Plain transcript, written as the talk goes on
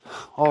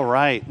All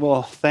right.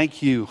 Well,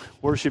 thank you,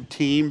 worship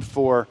team,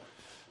 for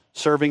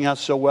serving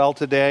us so well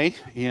today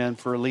and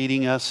for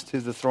leading us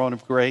to the throne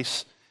of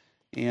grace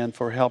and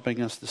for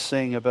helping us to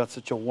sing about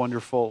such a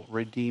wonderful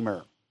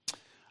Redeemer.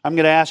 I'm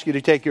going to ask you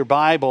to take your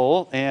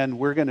Bible, and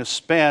we're going to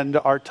spend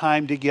our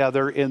time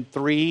together in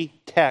three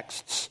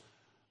texts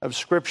of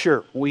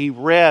Scripture. We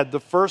read the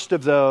first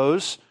of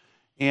those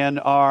in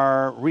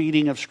our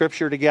reading of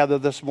Scripture together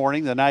this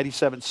morning, the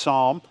 97th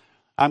Psalm.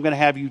 I'm going to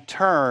have you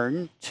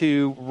turn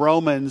to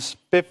Romans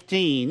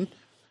 15,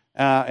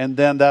 and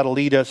then that'll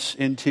lead us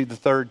into the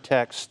third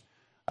text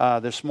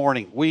this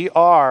morning. We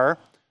are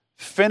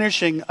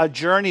finishing a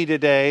journey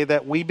today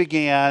that we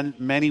began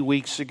many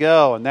weeks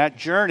ago, and that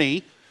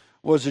journey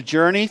was a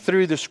journey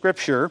through the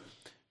Scripture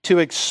to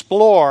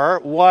explore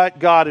what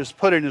God has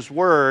put in His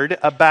Word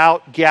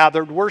about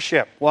gathered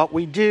worship, what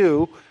we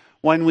do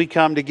when we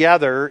come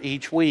together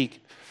each week.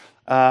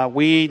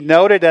 We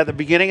noted at the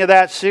beginning of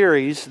that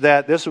series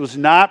that this was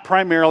not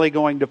primarily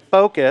going to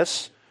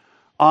focus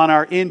on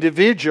our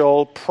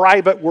individual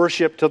private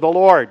worship to the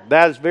Lord.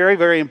 That is very,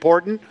 very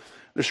important.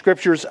 The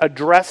Scriptures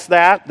address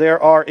that.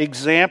 There are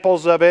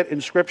examples of it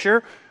in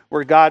Scripture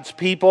where God's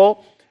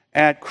people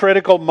at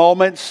critical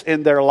moments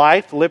in their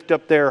life lift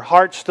up their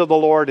hearts to the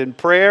Lord in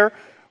prayer,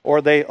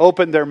 or they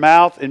open their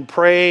mouth in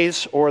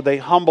praise, or they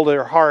humble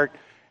their heart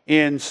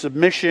in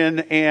submission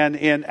and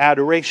in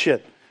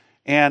adoration.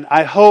 And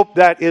I hope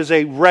that is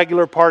a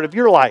regular part of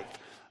your life,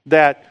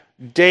 that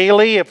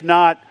daily, if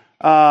not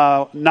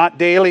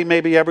daily,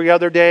 maybe every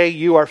other day,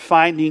 you are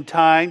finding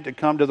time to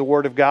come to the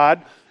Word of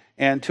God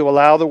and to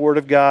allow the Word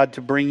of God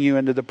to bring you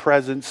into the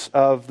presence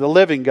of the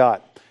living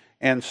God.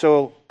 And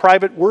so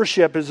private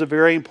worship is a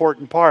very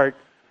important part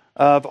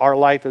of our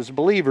life as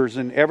believers,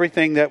 and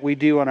everything that we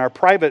do in our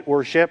private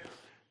worship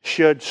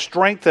should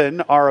strengthen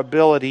our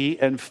ability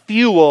and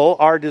fuel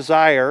our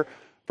desire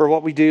for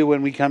what we do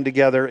when we come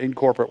together in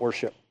corporate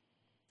worship.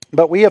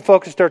 But we have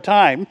focused our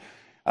time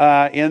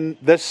in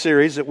this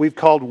series that we've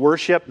called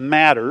Worship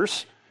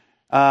Matters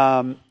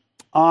on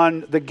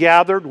the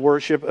gathered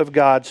worship of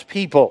God's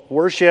people.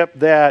 Worship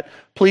that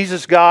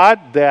pleases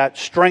God, that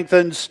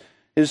strengthens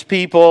His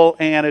people,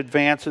 and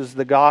advances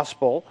the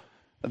gospel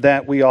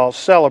that we all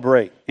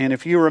celebrate. And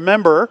if you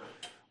remember,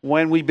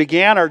 when we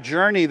began our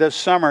journey this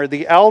summer,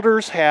 the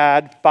elders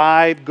had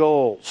 5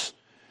 goals.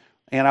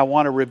 And I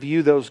want to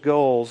review those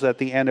goals at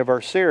the end of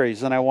our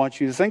series. And I want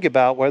you to think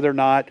about whether or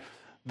not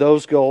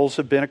those goals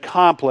have been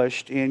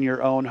accomplished in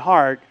your own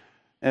heart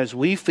as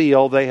we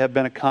feel they have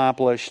been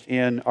accomplished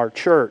in our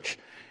church.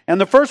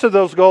 And the first of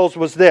those goals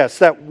was this,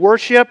 that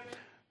worship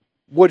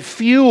would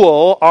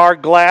fuel our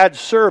glad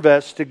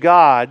service to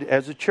God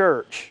as a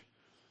church.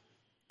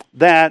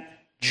 That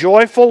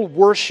joyful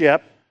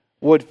worship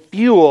would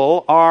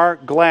fuel our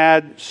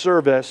glad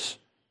service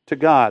to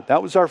God.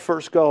 That was our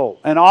first goal.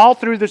 And all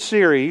through the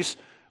series,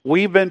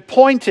 we've been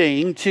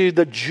pointing to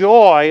the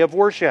joy of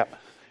worship.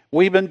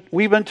 We've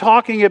been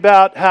talking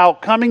about how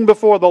coming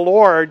before the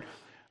Lord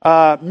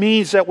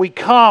means that we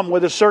come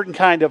with a certain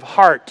kind of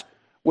heart,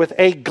 with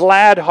a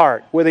glad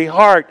heart, with a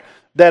heart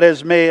that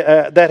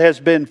has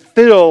been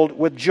filled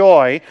with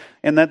joy,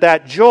 and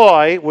that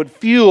joy would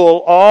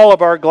fuel all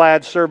of our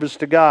glad service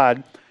to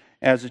God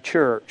as a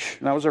church.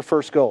 That was our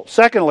first goal.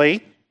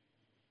 Secondly,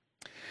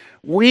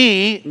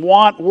 we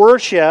want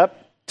worship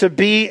to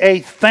be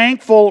a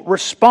thankful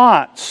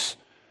response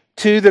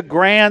to the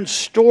grand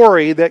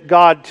story that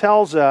God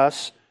tells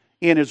us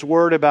in His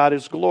Word about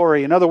His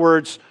glory. In other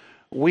words,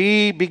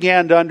 we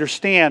began to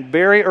understand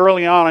very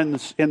early on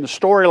in the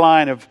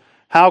storyline of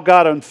how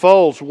God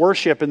unfolds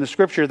worship in the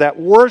Scripture that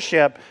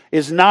worship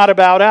is not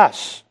about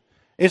us.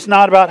 It's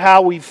not about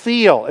how we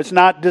feel. It's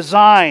not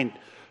designed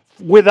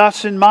with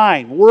us in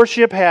mind.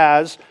 Worship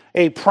has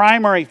a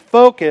primary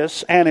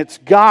focus, and it's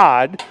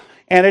God,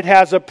 and it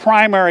has a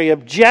primary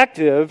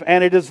objective,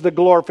 and it is the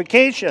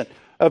glorification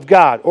of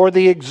God, or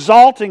the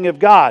exalting of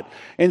God.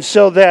 And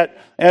so that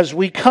as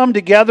we come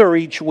together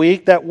each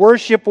week, that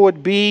worship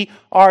would be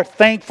our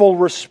thankful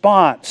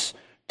response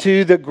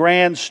to the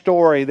grand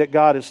story that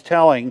God is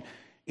telling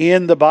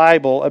in the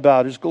Bible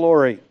about His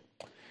glory.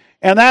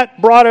 And that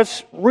brought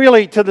us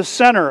really to the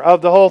center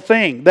of the whole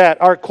thing,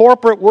 that our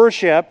corporate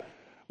worship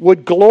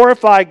would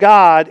glorify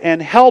God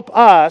and help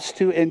us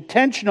to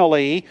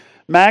intentionally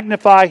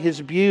magnify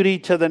His beauty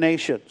to the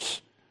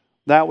nations.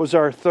 That was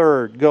our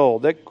third goal.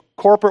 That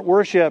corporate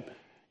worship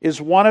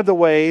is one of the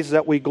ways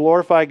that we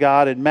glorify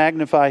God and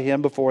magnify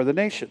Him before the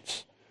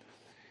nations.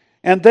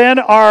 And then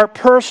our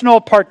personal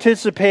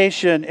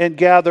participation in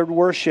gathered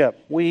worship.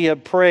 We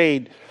have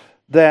prayed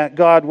that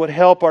God would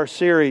help our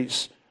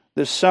series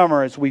this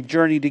summer as we've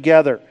journeyed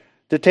together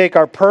to take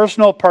our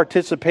personal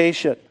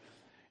participation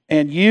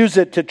and use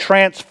it to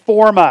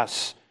transform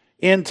us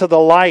into the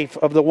life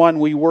of the one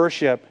we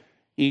worship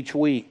each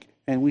week.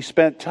 And we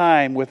spent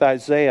time with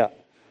Isaiah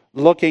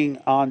looking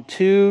on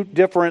 2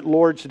 different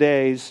Lord's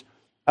Days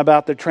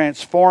about the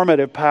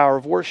transformative power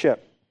of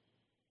worship.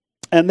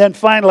 And then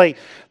finally,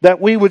 that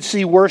we would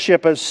see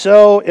worship as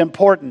so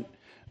important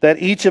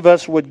that each of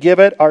us would give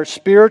it our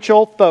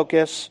spiritual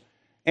focus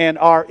and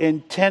our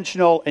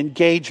intentional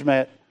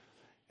engagement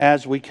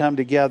as we come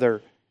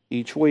together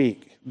each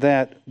week.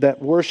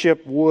 That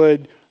worship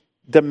would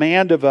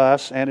demand of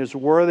us and is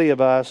worthy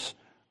of us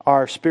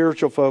our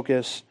spiritual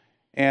focus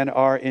and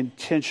our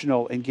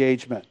intentional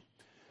engagement.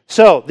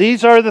 So,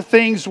 these are the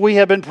things we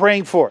have been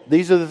praying for.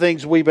 These are the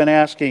things we've been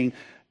asking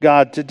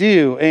God to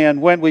do.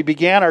 And when we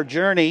began our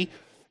journey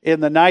in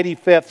the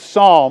 95th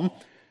Psalm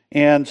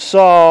and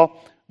saw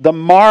the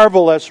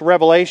marvelous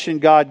revelation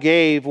God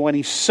gave when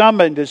He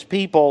summoned His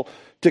people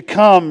to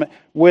come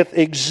with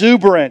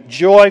exuberant,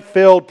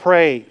 joy-filled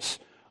praise,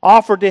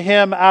 offered to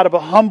Him out of a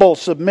humble,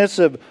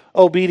 submissive,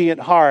 obedient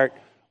heart,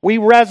 we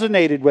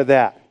resonated with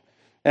that.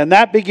 And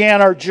that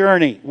began our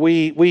journey.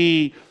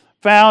 We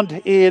found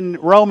in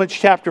Romans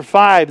chapter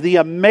 5 the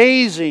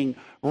amazing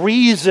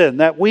reason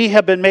that we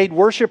have been made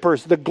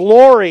worshipers. The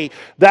glory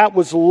that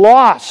was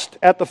lost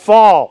at the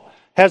fall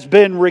has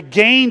been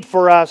regained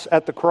for us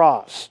at the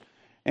cross.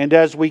 And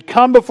as we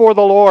come before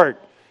the Lord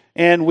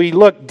and we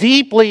look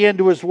deeply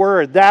into His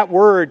Word, that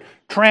Word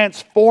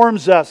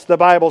transforms us, the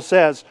Bible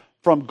says,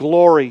 from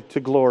glory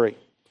to glory.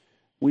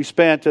 We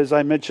spent, as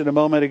I mentioned a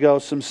moment ago,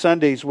 some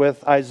Sundays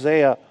with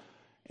Isaiah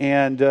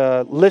and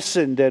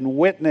listened and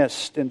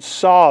witnessed and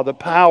saw the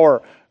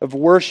power of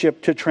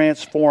worship to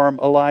transform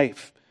a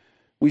life.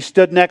 We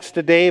stood next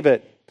to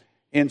David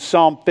in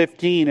Psalm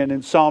 15 and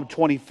in Psalm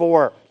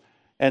 24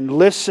 and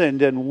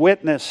listened and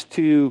witnessed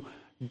to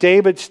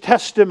David's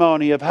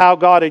testimony of how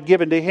God had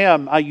given to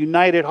him a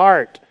united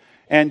heart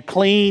and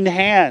clean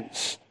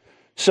hands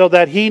so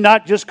that he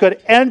not just could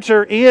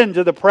enter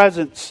into the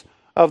presence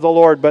of the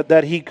Lord, but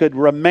that he could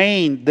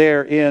remain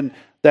there in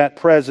that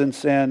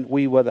presence and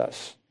we with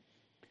us.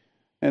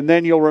 And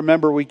then you'll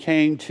remember we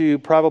came to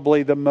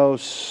probably the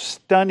most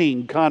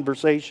stunning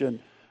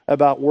conversation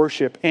about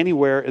worship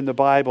anywhere in the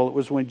Bible. It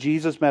was when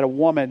Jesus met a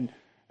woman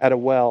at a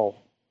well.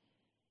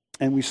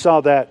 And we saw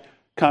that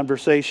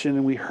conversation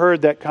and we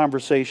heard that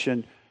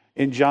conversation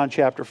in John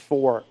chapter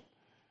 4.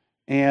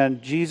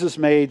 And Jesus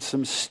made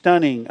some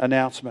stunning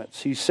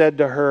announcements. He said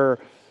to her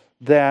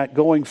that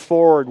going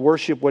forward,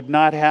 worship would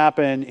not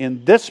happen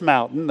in this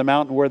mountain, the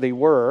mountain where they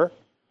were,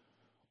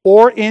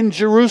 or in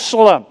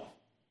Jerusalem,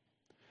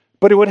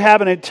 but it would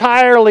have an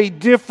entirely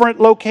different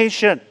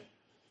location.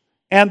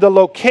 And the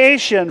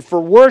location for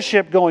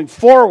worship going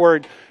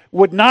forward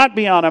would not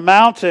be on a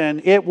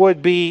mountain. It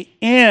would be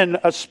in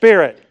a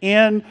spirit,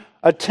 in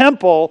a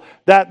temple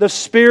that the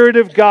Spirit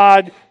of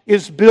God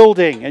is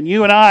building. And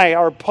you and I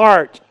are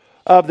part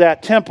of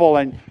that temple.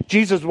 And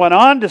Jesus went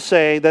on to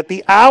say that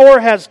the hour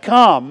has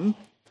come,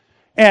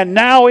 and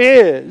now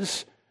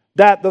is,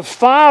 that the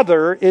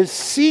Father is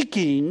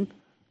seeking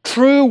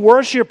true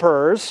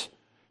worshipers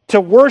to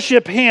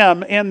worship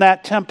Him in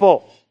that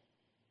temple.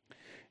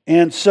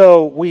 And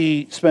so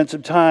we spent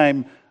some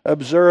time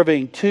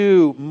observing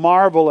two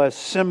marvelous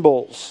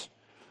symbols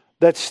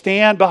that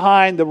stand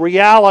behind the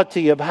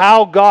reality of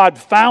how God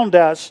found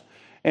us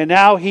and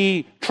how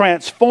He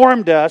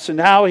transformed us and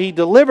how He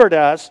delivered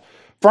us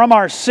from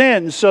our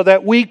sins so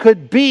that we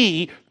could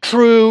be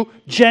true,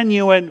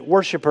 genuine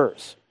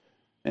worshipers.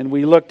 And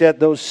we looked at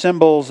those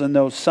symbols and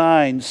those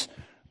signs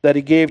that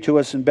He gave to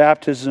us in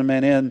baptism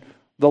and in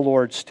the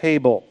Lord's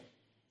table.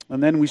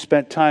 And then we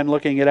spent time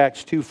looking at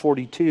Acts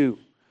 2:42.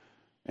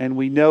 And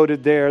we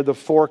noted there the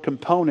four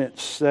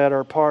components that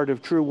are part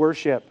of true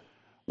worship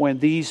when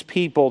these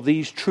people,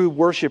 these true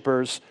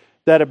worshipers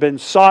that have been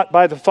sought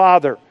by the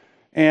Father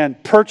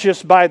and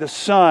purchased by the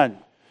Son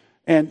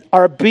and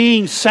are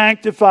being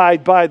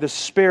sanctified by the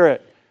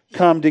Spirit,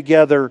 come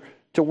together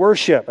to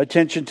worship.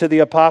 Attention to the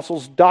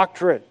apostles'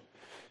 doctrine,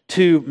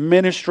 to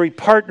ministry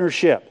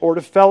partnership or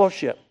to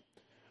fellowship.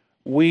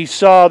 We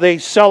saw they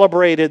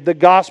celebrated the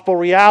gospel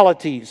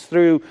realities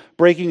through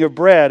breaking of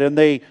bread, and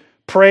they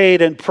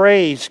prayed and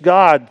praised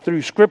God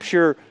through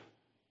Scripture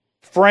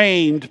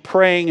framed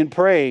praying and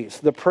praise,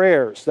 the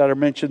prayers that are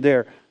mentioned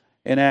there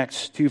in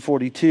Acts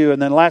 2:42.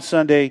 And then last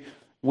Sunday,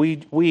 we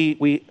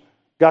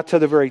got to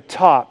the very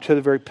top, to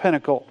the very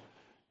pinnacle,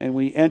 and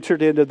we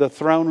entered into the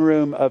throne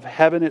room of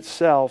heaven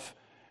itself,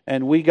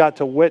 and we got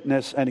to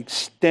witness an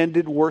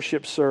extended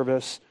worship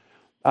service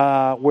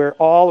where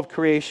all of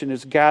creation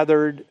is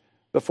gathered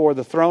before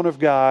the throne of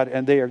God,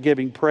 and they are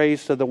giving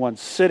praise to the one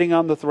sitting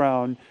on the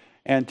throne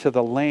and to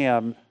the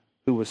Lamb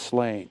who was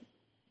slain.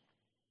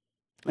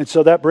 And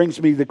so that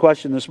brings me to the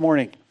question this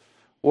morning.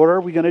 What are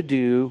we going to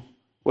do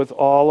with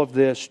all of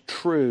this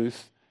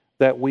truth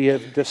that we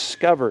have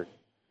discovered?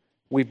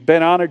 We've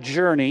been on a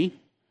journey.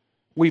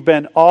 We've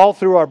been all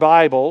through our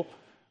Bible.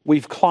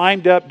 We've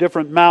climbed up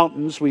different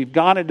mountains. We've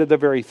gone into the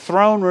very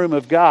throne room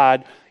of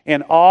God.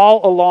 And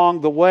all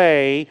along the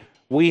way,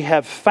 we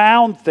have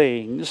found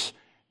things,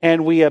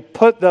 and we have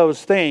put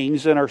those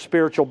things in our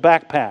spiritual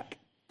backpack.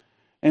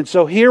 And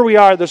so here we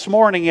are this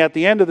morning at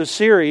the end of the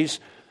series,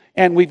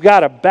 and we've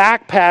got a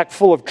backpack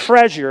full of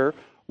treasure.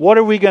 What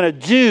are we going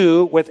to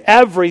do with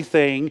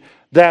everything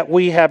that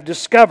we have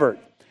discovered?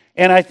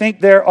 And I think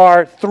there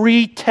are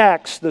three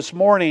texts this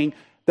morning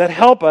that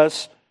help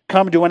us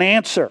come to an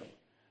answer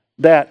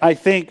that I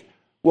think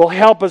will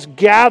help us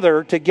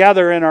gather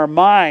together in our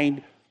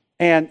mind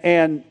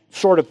and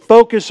sort of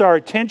focus our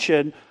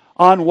attention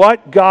on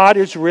what God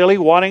is really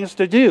wanting us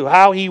to do,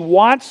 how He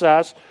wants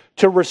us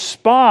to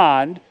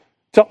respond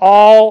to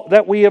all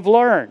that we have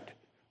learned.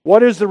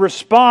 What is the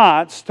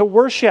response to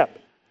worship?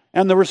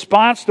 And the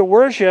response to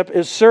worship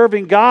is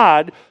serving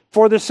God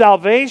for the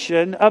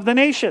salvation of the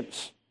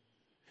nations.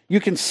 You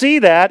can see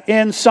that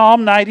in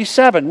Psalm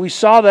 97. We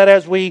saw that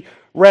as we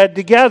read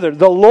together.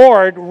 The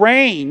Lord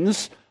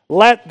reigns,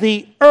 let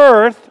the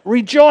earth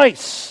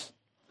rejoice.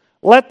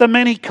 Let the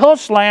many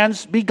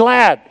coastlands be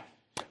glad.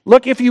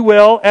 Look, if you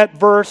will, at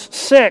verse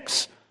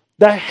 6.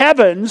 The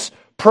heavens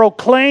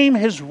proclaim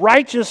His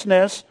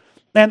righteousness,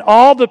 and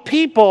all the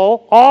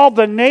people, all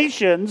the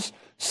nations,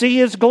 see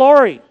His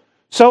glory.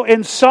 So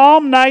in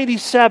Psalm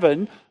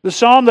 97, the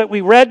psalm that we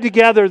read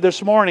together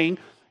this morning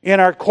in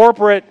our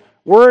corporate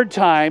word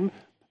time,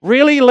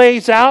 really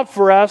lays out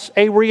for us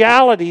a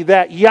reality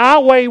that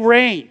Yahweh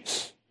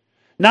reigns.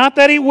 Not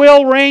that He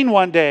will reign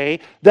one day,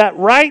 that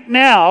right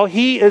now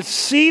He is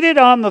seated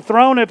on the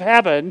throne of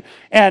heaven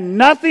and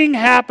nothing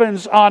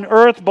happens on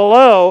earth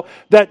below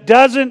that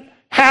doesn't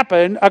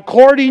happen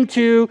according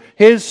to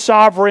His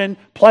sovereign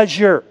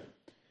pleasure.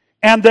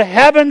 And the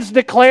heavens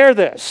declare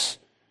this.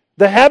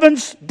 The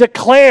heavens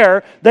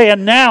declare, they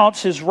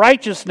announce His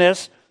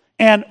righteousness,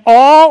 and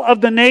all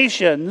of the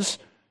nations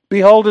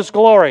behold His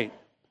glory.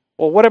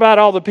 Well, what about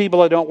all the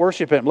people that don't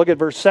worship Him? Look at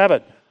verse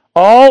 7.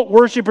 All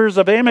worshipers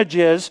of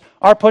images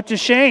are put to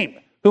shame,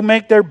 who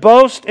make their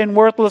boast in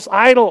worthless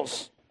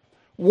idols.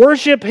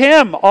 Worship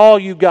Him, all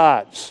you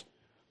gods.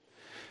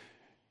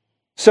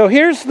 So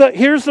here's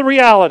the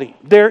reality.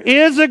 There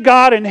is a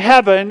God in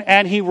heaven,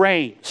 and He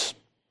reigns.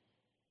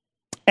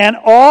 And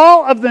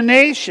all of the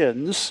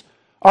nations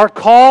are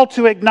called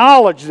to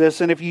acknowledge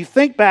this. And if you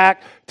think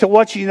back to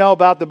what you know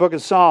about the book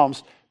of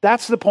Psalms,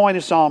 that's the point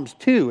of Psalms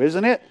 2,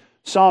 isn't it?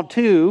 Psalm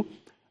 2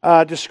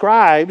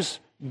 describes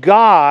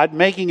God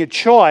making a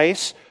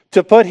choice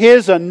to put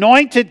His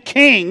anointed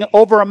king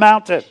over a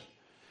mountain.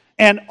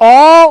 And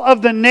all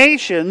of the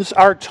nations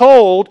are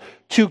told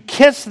to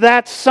kiss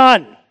that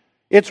son.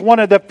 It's one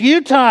of the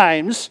few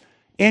times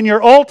in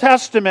your Old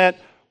Testament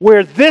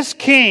where this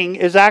king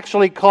is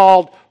actually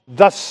called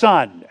the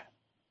Son.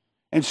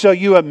 And so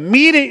you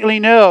immediately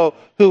know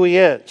who He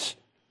is.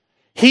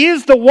 He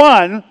is the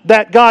one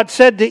that God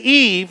said to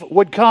Eve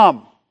would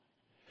come.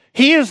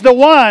 He is the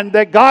one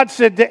that God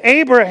said to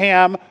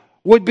Abraham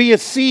would be a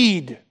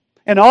seed.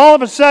 And all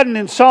of a sudden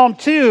in Psalm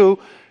 2,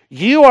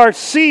 you are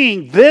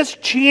seeing this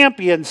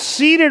champion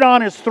seated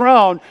on His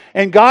throne,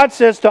 and God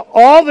says to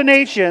all the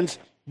nations,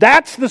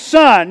 that's the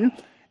Son,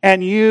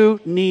 and you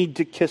need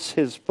to kiss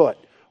His foot,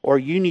 or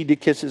you need to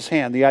kiss His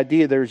hand. The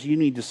idea there is you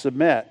need to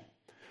submit.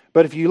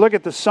 But if you look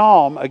at the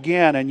psalm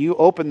again, and you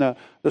open the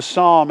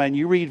psalm and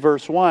you read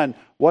verse 1,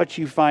 what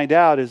you find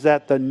out is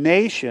that the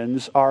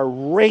nations are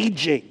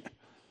raging.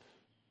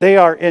 They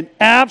are in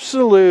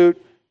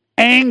absolute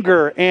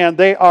anger, and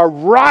they are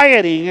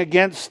rioting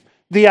against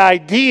the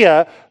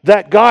idea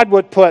that God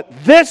would put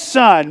this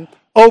Son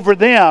over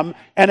them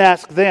and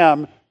ask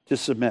them to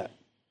submit.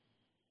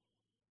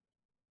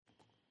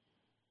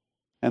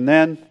 And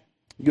then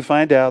you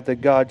find out that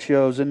God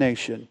chose a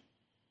nation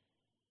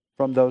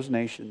from those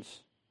nations.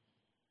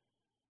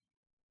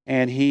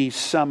 And He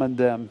summoned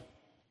them.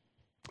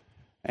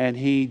 And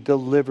He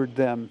delivered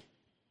them.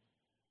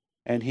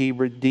 And He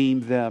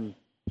redeemed them.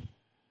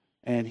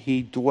 And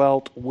He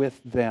dwelt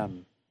with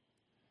them.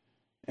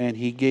 And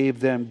He gave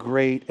them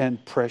great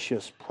and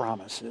precious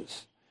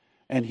promises.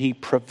 And He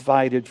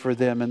provided for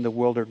them in the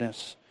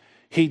wilderness.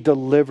 He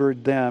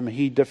delivered them.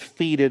 He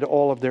defeated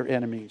all of their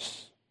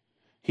enemies.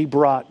 He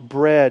brought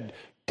bread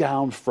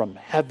down from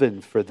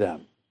heaven for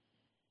them.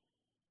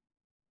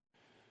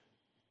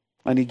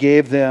 And He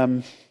gave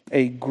them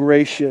a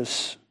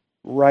gracious,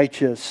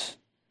 righteous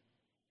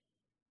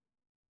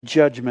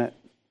judgment,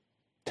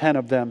 10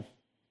 of them.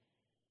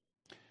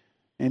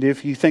 And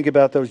if you think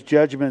about those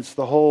judgments,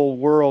 the whole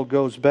world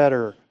goes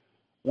better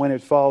when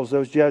it follows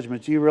those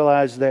judgments. You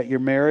realize that your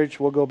marriage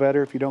will go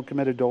better if you don't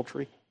commit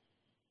adultery?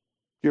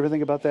 You ever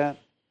think about that?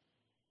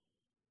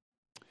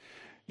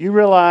 You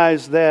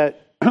realize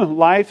that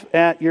life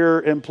at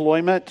your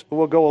employment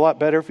will go a lot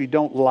better if you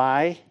don't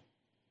lie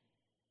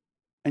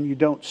and you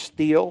don't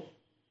steal.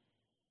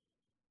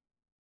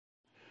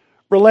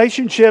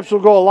 Relationships will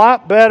go a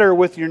lot better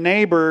with your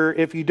neighbor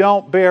if you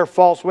don't bear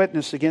false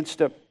witness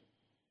against him.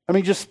 I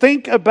mean, just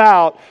think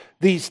about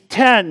these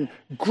 10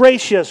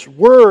 gracious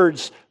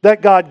words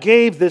that God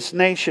gave this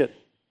nation.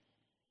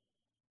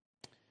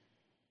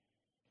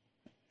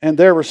 And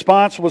their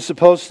response was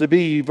supposed to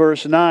be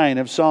verse 9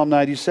 of Psalm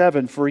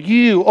 97. For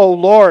you, O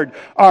Lord,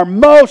 are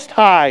most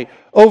high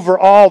over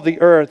all the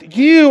earth.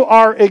 You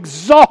are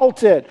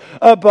exalted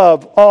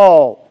above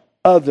all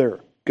other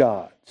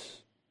gods.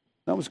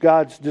 That was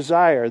God's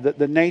desire, that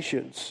the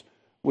nations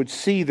would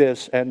see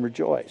this and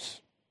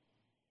rejoice.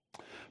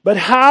 But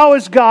how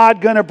is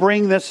God going to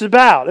bring this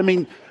about? I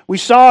mean, we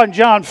saw in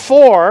John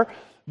 4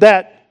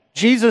 that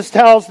Jesus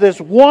tells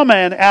this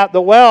woman at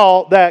the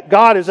well that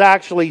God is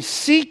actually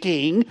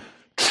seeking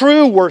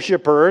true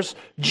worshipers,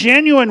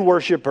 genuine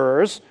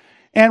worshipers.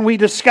 And we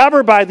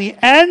discover by the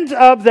end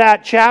of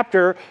that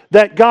chapter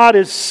that God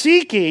is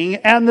seeking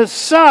and the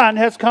Son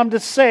has come to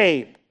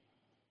save.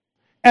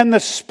 And the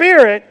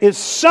Spirit is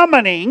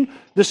summoning,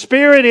 the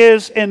Spirit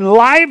is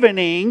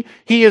enlivening,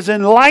 He is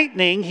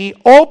enlightening, He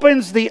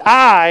opens the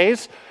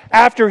eyes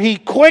after He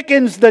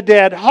quickens the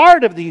dead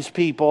heart of these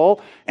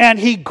people, and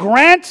He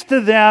grants to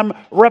them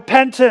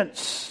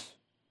repentance.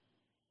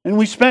 And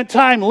we spent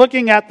time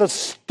looking at the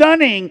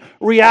stunning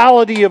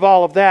reality of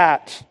all of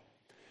that.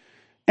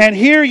 And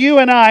here you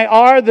and I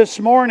are this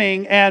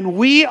morning, and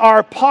we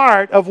are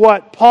part of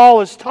what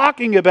Paul is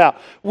talking about.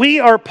 We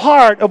are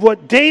part of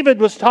what David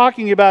was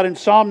talking about in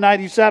Psalm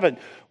 97.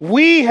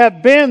 We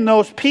have been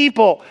those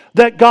people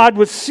that God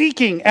was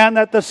seeking, and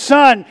that the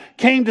Son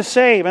came to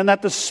save, and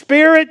that the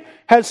Spirit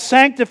has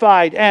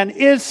sanctified and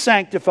is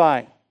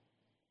sanctifying.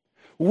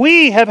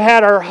 We have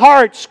had our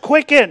hearts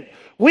quickened.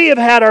 We have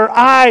had our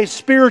eyes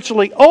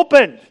spiritually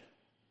opened,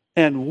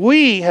 and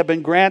we have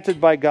been granted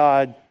by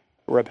God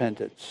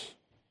repentance.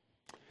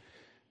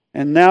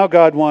 And now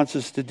God wants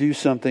us to do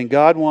something.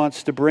 God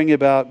wants to bring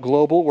about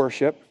global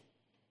worship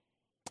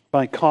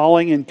by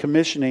calling and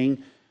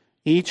commissioning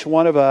each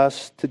one of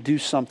us to do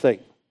something.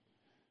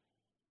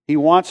 He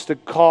wants to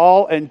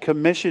call and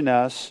commission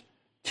us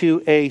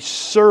to a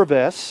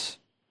service,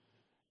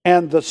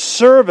 and the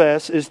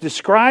service is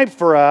described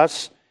for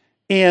us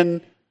in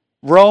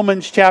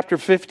Romans chapter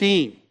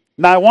 15.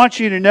 Now I want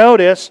you to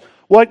notice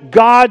what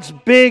God's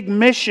big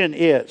mission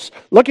is.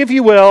 Look, if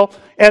you will,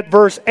 at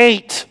verse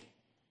 8.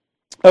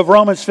 Of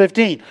Romans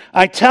 15.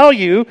 I tell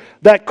you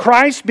that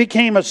Christ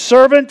became a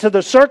servant to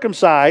the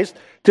circumcised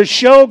to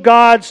show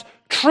God's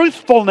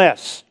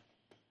truthfulness.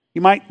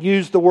 You might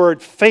use the word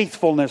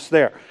faithfulness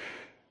there.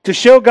 To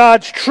show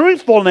God's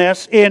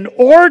truthfulness in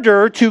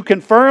order to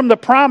confirm the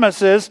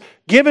promises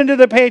given to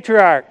the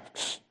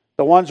patriarchs,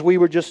 the ones we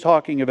were just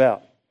talking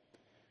about.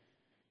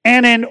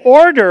 And in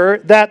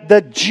order that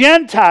the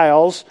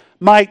Gentiles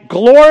might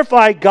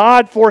glorify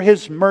God for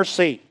His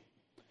mercy.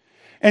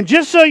 And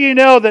just so you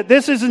know that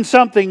this isn't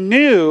something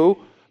new,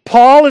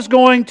 Paul is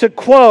going to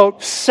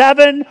quote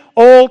 7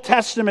 Old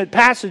Testament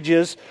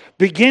passages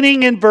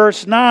beginning in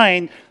verse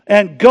 9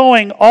 and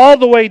going all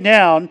the way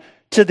down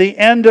to the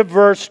end of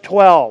verse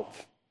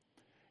 12.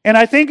 And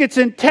I think it's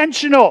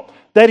intentional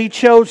that he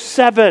chose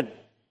 7.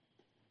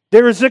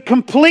 There is a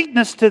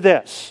completeness to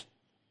this.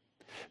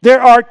 There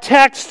are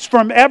texts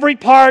from every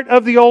part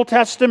of the Old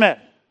Testament,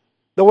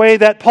 the way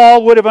that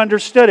Paul would have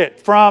understood it,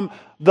 from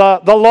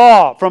the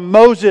law, from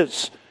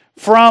Moses,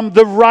 from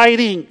the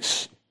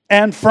writings,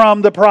 and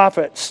from the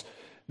prophets.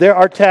 There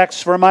are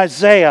texts from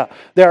Isaiah.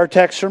 There are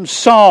texts from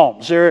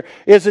Psalms. There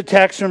is a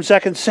text from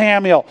 2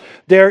 Samuel.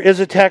 There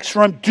is a text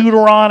from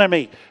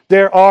Deuteronomy.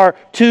 There are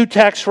 2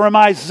 texts from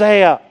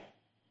Isaiah.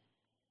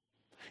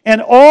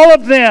 And all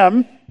of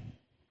them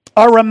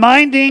are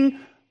reminding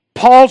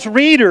Paul's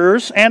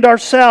readers and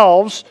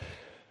ourselves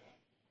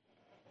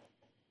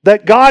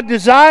that God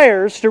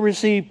desires to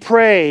receive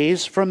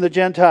praise from the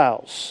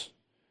Gentiles.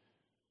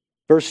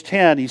 Verse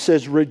 10, he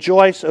says,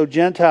 "Rejoice, O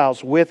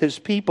Gentiles, with His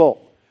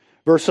people."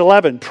 Verse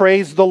 11,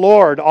 "Praise the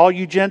Lord, all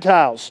you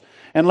Gentiles,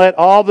 and let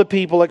all the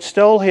people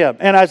extol Him."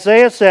 And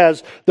Isaiah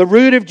says, "The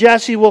root of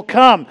Jesse will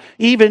come,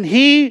 even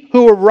he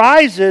who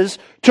arises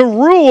to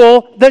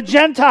rule the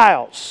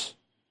Gentiles."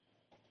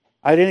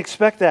 I didn't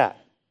expect that.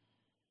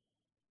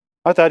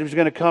 I thought He was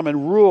going to come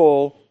and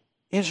rule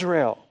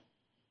Israel.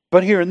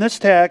 But here in this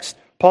text,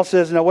 Paul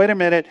says, now wait a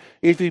minute,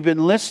 if you've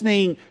been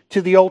listening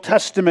to the Old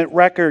Testament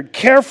record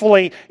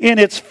carefully in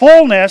its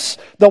fullness,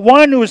 the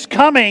one who is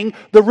coming,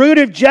 the root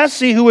of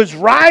Jesse who is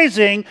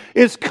rising,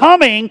 is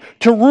coming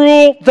to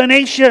rule the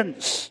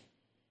nations.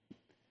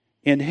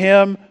 In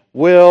Him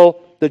will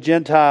the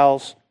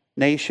Gentiles,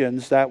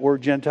 nations, that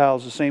word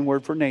Gentiles, the same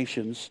word for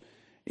nations,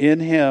 in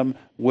Him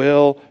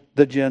will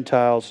the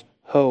Gentiles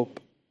hope.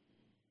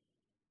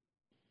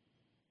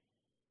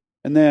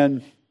 And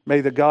then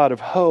may the God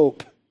of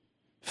hope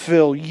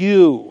fill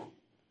you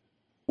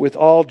with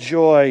all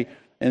joy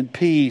and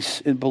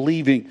peace in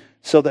believing,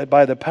 so that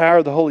by the power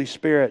of the Holy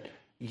Spirit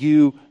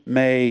you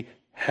may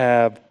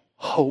have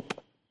hope.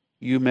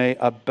 You may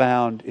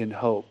abound in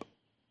hope.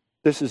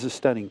 This is a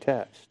stunning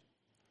text.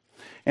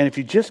 And if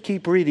you just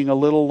keep reading a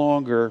little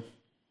longer,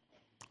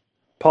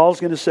 Paul's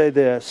going to say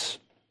this.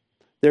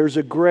 There's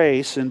a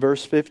grace, in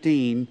verse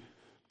 15,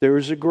 there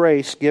is a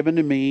grace given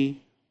to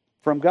me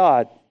from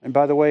God. And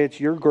by the way, it's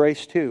your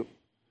grace too.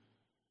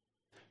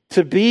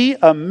 To be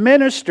a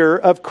minister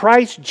of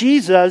Christ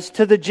Jesus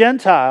to the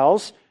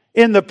Gentiles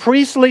in the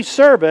priestly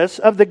service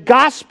of the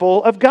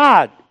gospel of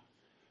God.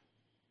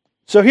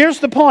 So here's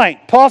the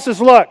point. Paul says,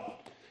 look,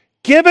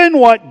 given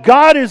what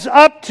God is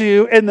up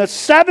to in the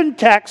 7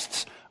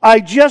 texts I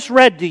just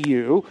read to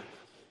you,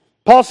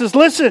 Paul says,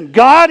 listen,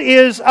 God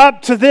is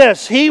up to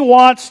this. He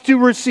wants to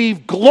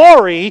receive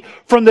glory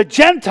from the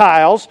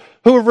Gentiles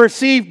who have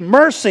received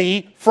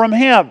mercy from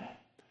Him.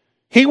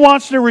 He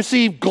wants to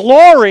receive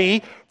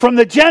glory from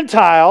the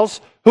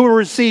Gentiles who will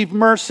receive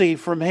mercy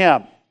from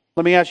him.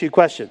 Let me ask you a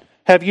question.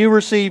 Have you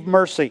received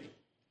mercy?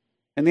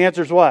 And the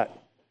answer is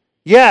what?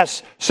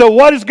 Yes. So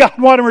what does God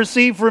want to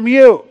receive from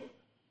you?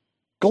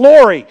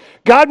 Glory.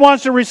 God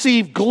wants to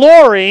receive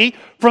glory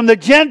from the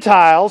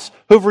Gentiles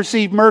who've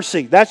received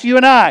mercy. That's you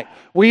and I.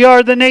 We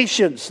are the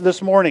nations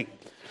this morning.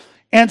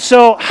 And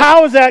so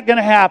how is that going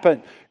to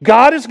happen?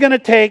 God is going to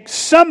take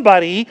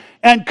somebody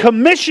and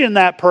commission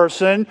that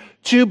person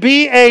to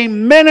be a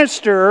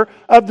minister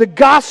of the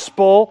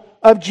gospel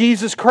of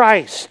Jesus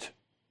Christ.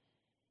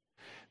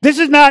 This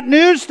is not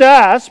news to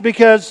us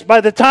because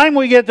by the time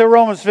we get to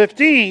Romans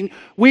 15,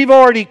 we've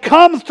already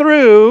come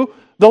through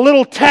the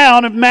little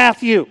town of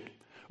Matthew.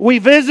 We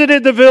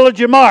visited the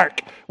village of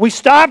Mark. We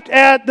stopped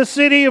at the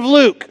city of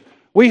Luke.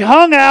 We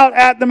hung out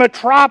at the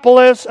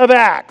metropolis of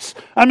Acts.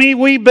 I mean,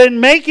 we've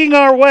been making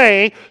our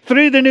way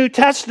through the New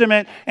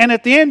Testament, and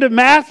at the end of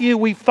Matthew,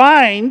 we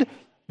find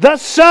the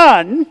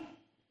Son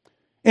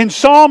in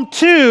Psalm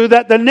 2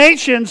 that the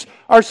nations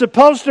are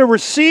supposed to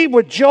receive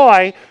with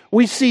joy.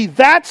 We see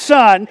that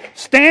Son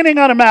standing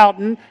on a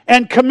mountain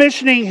and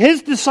commissioning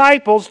His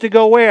disciples to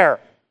go where?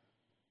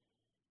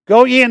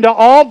 Go ye into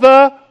all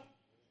the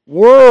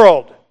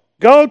world.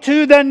 Go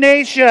to the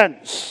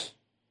nations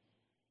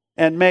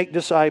and make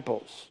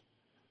disciples.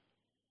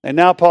 And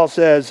now Paul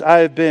says, I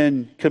have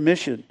been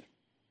commissioned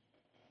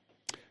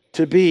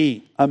to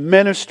be a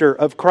minister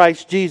of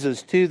Christ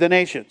Jesus to the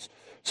nations.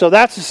 So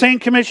that's the same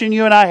commission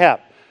you and I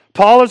have.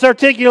 Paul is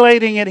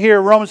articulating it here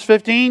in Romans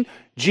 15.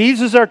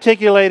 Jesus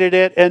articulated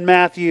it in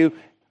Matthew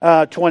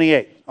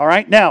 28. All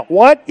right? Now,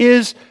 what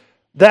is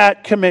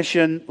that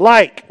commission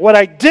like? What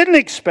I didn't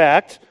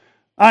expect,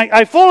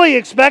 I fully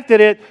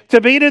expected it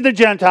to be to the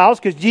Gentiles,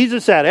 because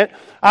Jesus said it.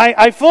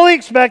 I fully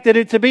expected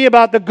it to be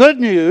about the good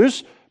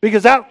news,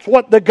 because that's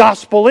what the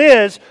gospel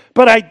is,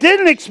 but I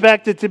didn't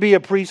expect it to be a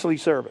priestly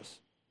service.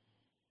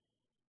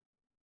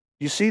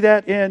 You see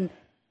that in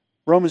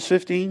Romans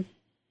 15?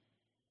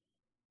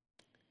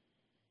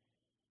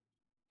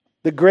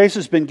 The grace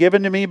has been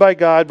given to me by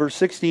God, verse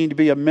 16, to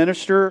be a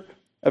minister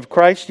of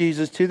Christ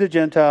Jesus to the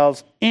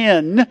Gentiles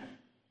in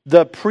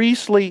the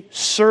priestly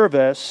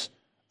service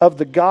of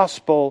the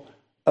gospel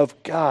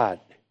of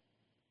God.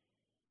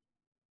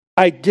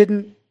 I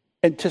didn't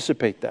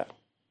anticipate that.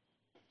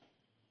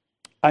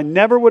 I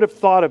never would have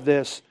thought of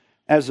this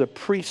as a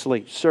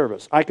priestly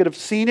service. I could have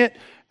seen it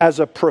as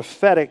a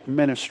prophetic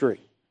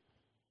ministry.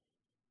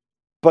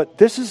 But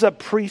this is a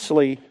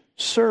priestly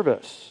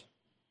service.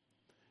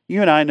 You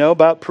and I know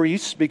about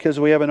priests because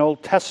we have an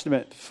Old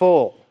Testament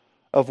full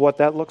of what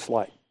that looks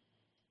like.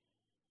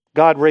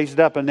 God raised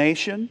up a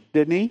nation,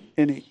 didn't He,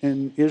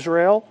 in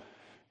Israel?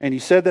 And He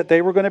said that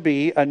they were going to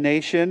be a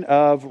nation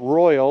of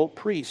royal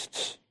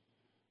priests.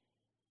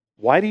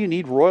 Why do you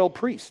need royal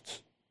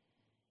priests?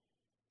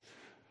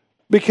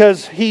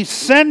 Because He's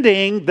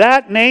sending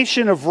that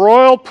nation of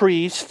royal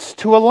priests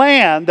to a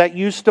land that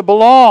used to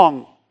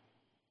belong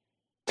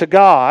to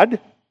God,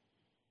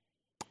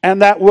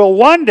 and that will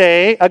one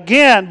day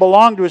again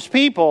belong to His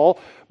people,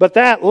 but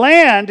that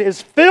land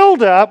is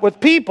filled up with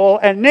people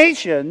and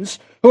nations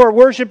who are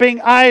worshiping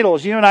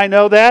idols. You and I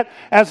know that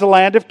as the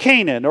land of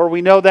Canaan, or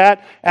we know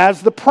that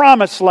as the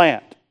Promised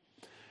Land.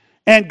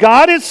 And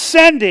God is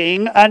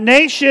sending a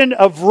nation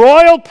of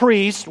royal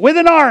priests with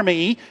an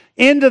army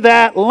into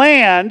that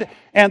land,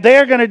 and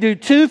they're going to do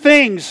two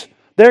things.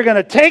 They're going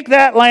to take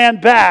that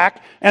land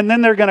back, and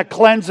then they're going to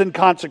cleanse and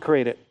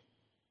consecrate it.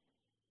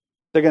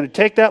 They're going to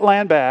take that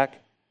land back,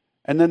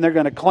 and then they're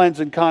going to cleanse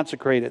and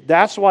consecrate it.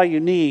 That's why you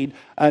need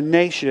a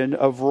nation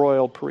of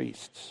royal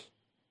priests.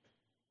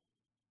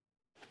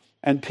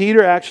 And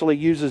Peter actually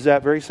uses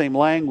that very same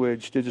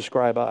language to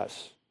describe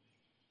us.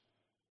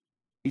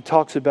 He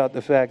talks about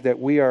the fact that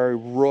we are a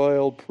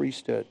royal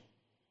priesthood.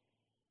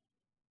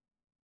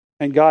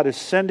 And God is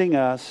sending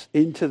us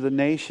into the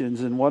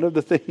nations, and one of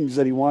the things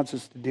that He wants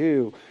us to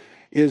do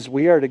is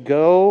we are to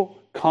go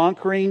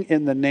conquering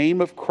in the name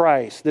of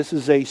Christ. This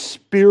is a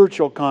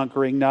spiritual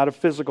conquering, not a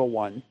physical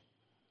one.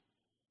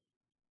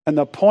 And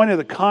the point of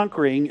the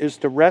conquering is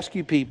to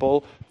rescue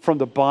people from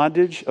the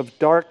bondage of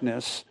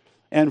darkness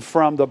and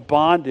from the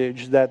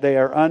bondage that they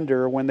are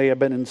under when they have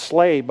been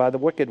enslaved by the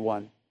wicked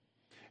one.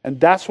 And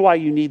that's why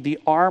you need the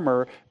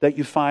armor that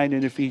you find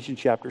in Ephesians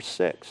chapter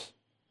 6.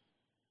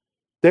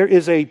 There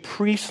is a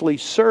priestly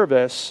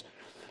service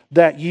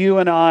that you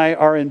and I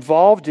are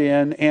involved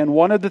in, and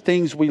one of the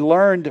things we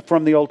learned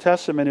from the Old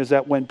Testament is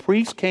that when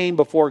priests came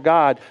before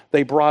God,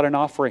 they brought an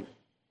offering.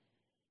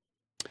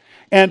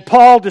 And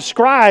Paul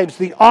describes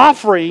the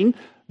offering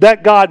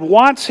that God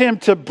wants him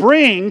to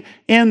bring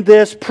in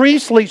this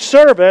priestly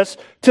service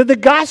to the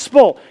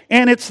gospel.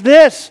 And it's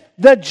this,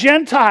 the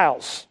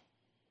Gentiles.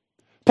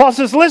 Paul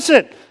says,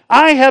 listen,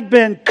 I have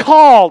been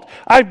called,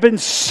 I've been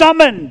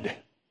summoned,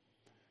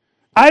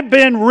 I've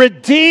been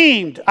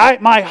redeemed,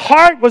 my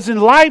heart was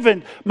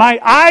enlivened, my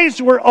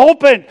eyes were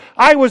opened,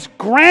 I was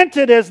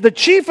granted as the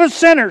chief of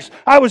sinners,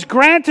 I was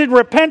granted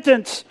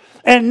repentance,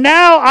 and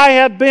now I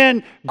have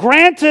been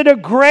granted a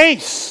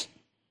grace.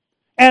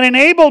 and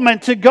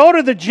enablement to go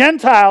to the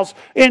Gentiles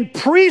in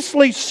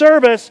priestly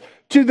service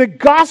to the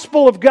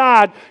gospel of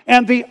God.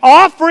 And the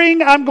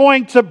offering I'm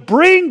going to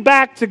bring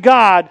back to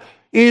God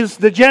is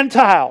the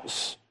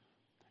Gentiles.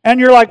 And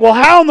you're like, well,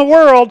 how in the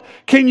world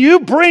can you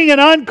bring an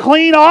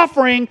unclean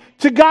offering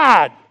to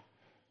God?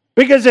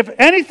 Because if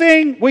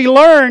anything we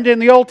learned in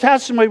the Old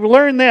Testament, we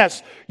learned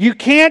this. You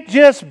can't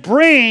just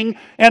bring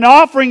an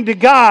offering to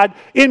God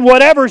in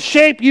whatever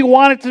shape you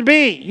want it to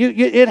be.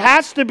 It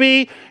has to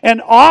be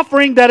an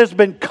offering that has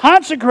been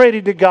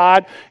consecrated to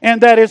God and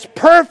that is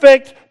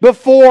perfect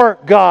before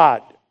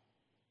God.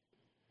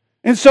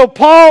 And so,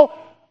 Paul,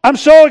 I'm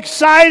so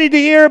excited to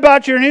hear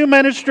about your new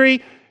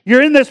ministry.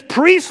 You're in this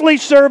priestly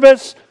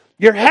service.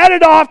 You're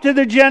headed off to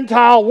the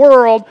Gentile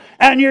world,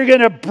 and you're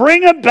going to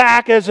bring them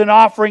back as an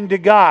offering to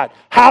God.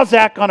 How's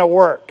that going to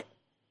work?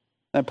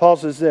 And Paul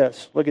says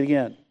this. Look at it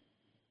again.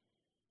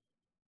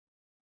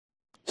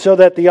 So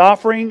that the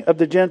offering of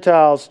the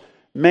Gentiles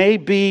may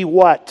be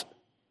what?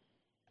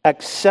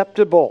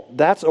 Acceptable.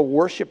 That's a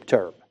worship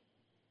term.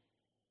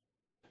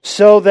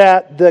 So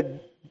that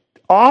the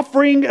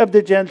offering of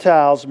the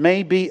Gentiles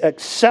may be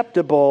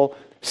acceptable,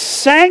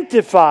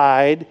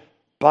 sanctified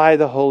by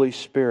the Holy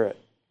Spirit.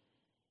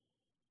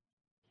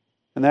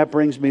 And that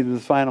brings me to the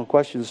final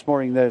question this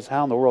morning, that is,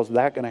 how in the world is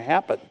that going to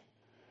happen?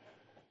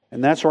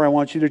 And that's where I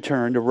want you to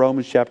turn to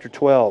Romans chapter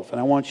 12. And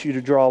I want you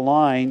to draw a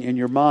line in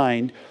your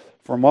mind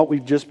from what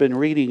we've just been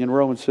reading in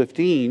Romans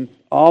 15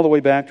 all the way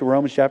back to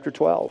Romans chapter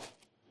 12.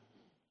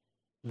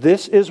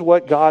 This is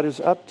what God is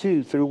up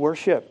to through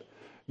worship.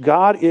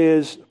 God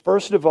is,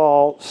 first of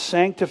all,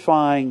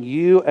 sanctifying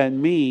you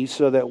and me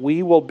so that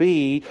we will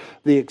be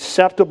the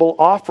acceptable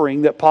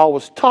offering that Paul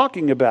was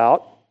talking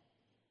about,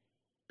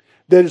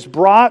 that is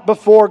brought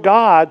before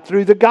God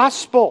through the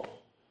gospel.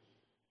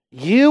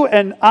 You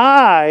and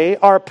I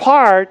are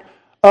part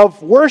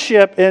of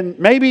worship in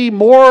maybe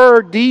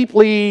more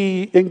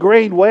deeply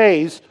ingrained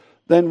ways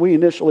than we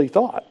initially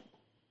thought.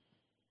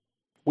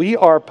 We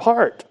are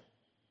part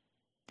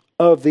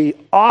of the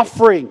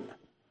offering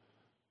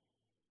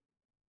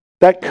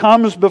that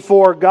comes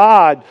before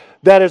God,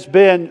 that has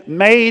been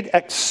made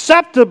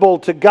acceptable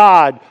to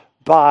God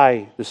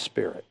by the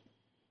Spirit.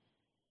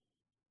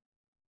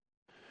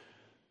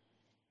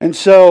 And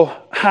so,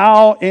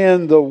 how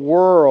in the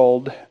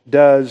world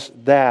does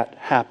that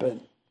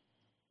happen?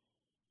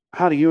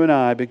 How do you and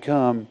I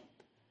become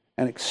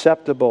an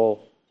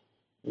acceptable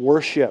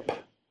worship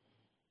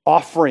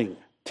offering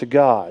to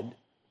God?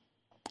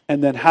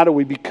 And then how do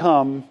we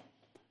become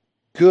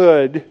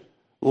good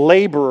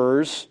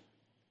laborers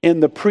in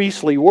the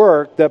priestly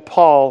work that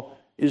Paul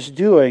is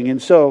doing? And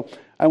so,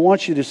 I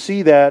want you to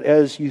see that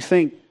as you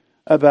think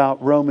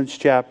about Romans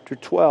chapter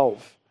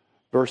 12.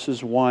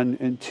 Verses 1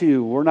 and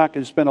 2. We're not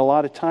going to spend a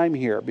lot of time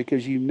here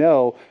because you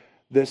know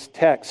this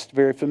text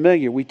very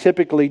familiar. We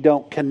typically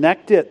don't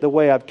connect it the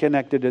way I've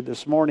connected it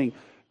this morning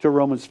to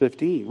Romans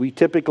 15. We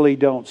typically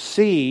don't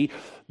see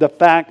the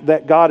fact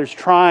that God is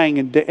trying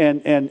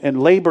and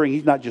laboring.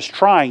 He's not just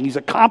trying, He's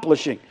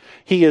accomplishing.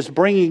 He is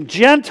bringing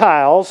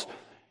Gentiles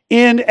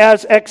in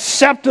as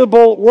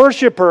acceptable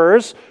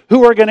worshipers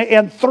who are going to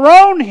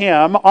enthrone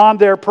Him on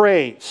their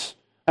praise.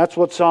 That's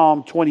what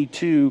Psalm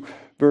 22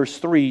 Verse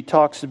 3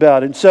 talks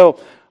about. And so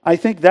I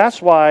think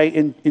that's why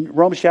in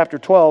Romans chapter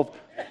 12,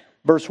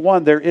 verse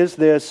 1, there is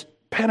this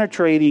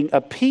penetrating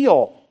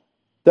appeal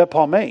that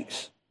Paul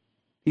makes.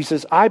 He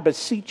says, I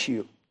beseech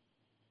you.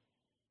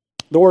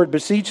 The word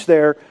beseech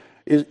there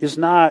is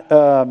not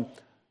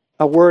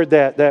a word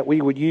that we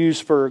would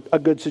use for a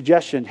good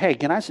suggestion. Hey,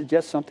 can I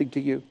suggest something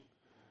to you?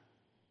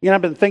 You know,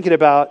 I've been thinking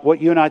about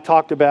what you and I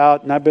talked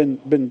about, and I've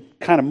been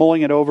kind of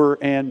mulling it over,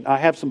 and I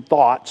have some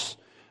thoughts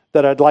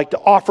that I'd like to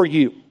offer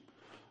you.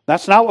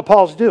 That's not what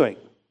Paul's doing.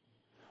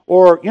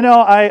 Or, you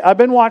know, I've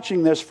been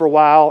watching this for a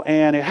while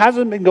and it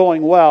hasn't been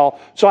going well,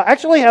 so I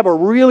actually have a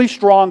really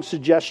strong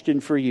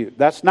suggestion for you.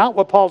 That's not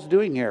what Paul's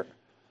doing here.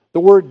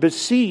 The word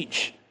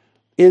beseech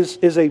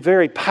is a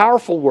very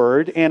powerful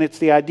word, and it's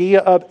the idea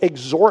of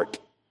exhort.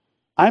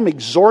 I'm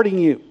exhorting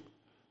you.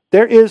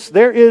 There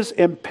is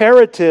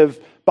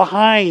imperative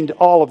behind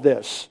all of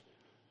this.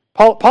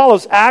 Paul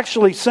is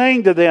actually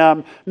saying to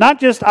them, not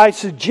just I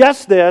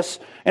suggest this,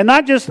 and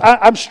not just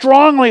I'm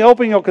strongly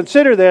hoping you'll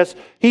consider this.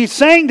 He's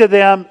saying to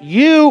them,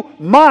 you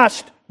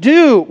must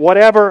do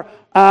whatever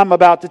I'm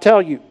about to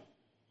tell you.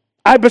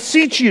 I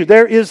beseech you.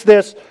 There is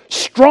this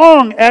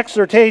strong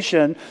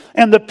exhortation,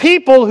 and the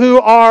people who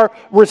are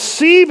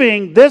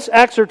receiving this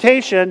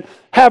exhortation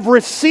have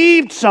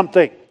received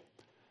something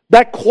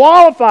that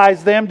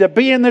qualifies them to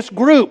be in this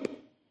group.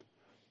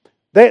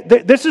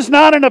 This is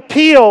not an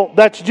appeal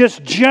that's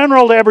just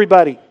general to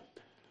everybody.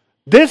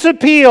 This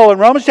appeal in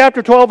Romans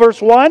chapter 12,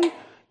 verse 1,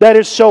 that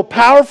is so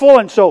powerful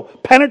and so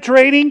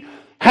penetrating,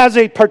 has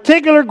a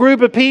particular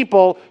group of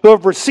people who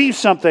have received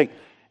something.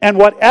 And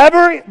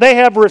whatever they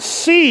have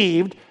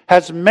received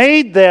has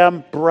made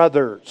them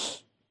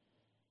brothers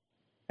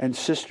and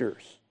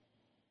sisters.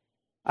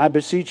 I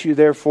beseech you,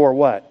 therefore,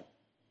 what?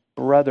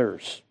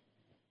 Brothers.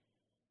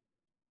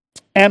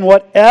 And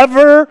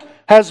whatever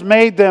has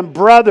made them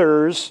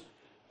brothers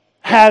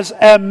has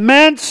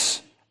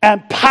immense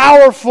and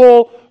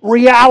powerful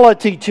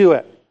reality to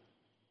it.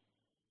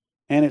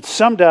 And it's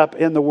summed up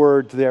in the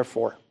word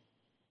therefore.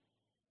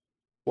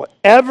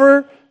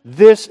 Whatever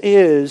this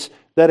is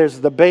that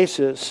is the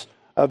basis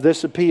of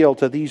this appeal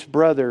to these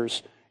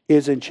brothers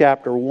is in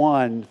chapter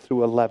 1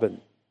 through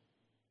 11.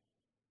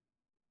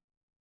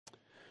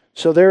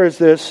 So there is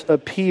this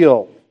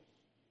appeal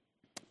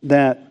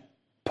that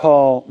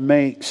Paul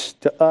makes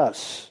to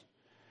us.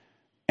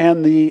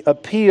 And the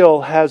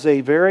appeal has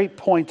a very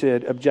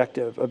pointed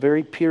objective, a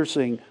very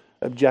piercing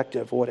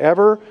objective.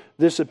 Whatever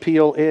this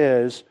appeal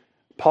is,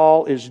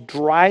 Paul is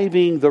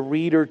driving the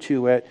reader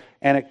to it,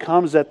 and it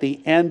comes at the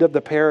end of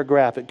the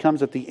paragraph. It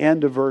comes at the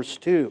end of verse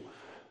 2.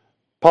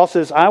 Paul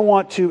says, I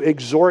want to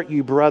exhort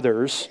you,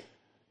 brothers,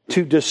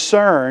 to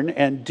discern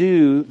and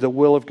do the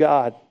will of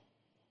God.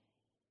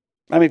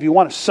 I mean, if you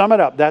want to sum it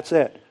up, that's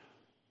it.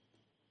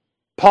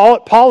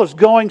 Paul is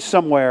going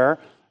somewhere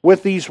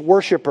with these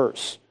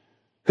worshipers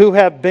who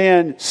have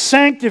been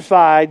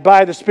sanctified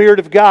by the Spirit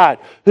of God,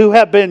 who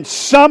have been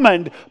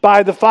summoned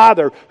by the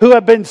Father, who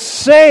have been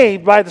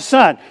saved by the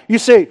Son. You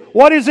say,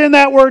 what is in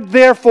that word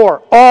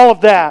therefore? All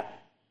of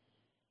that.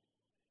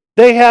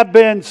 They have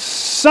been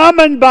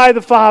summoned by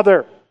the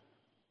Father.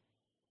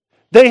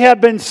 They have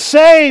been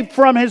saved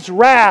from His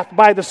wrath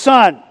by the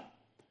Son.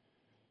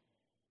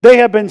 They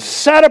have been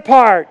set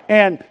apart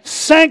and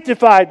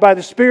sanctified by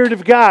the Spirit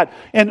of God.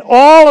 And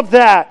all of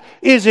that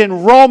is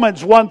in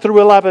Romans 1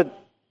 through 11.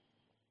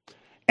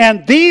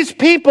 And these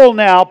people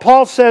now,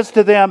 Paul says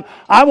to them,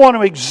 I want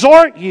to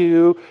exhort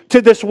you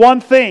to this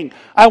one thing.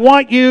 I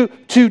want you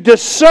to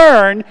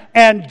discern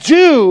and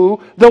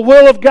do the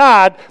will of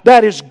God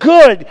that is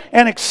good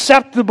and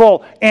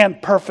acceptable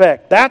and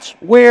perfect. That's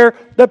where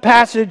the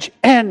passage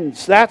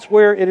ends. That's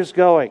where it is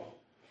going.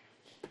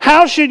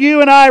 How should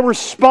you and I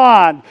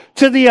respond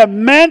to the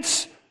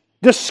immense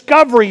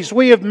discoveries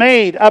we have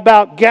made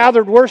about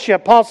gathered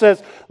worship? Paul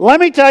says, let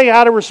me tell you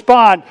how to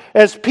respond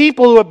as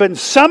people who have been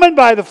summoned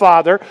by the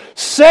Father,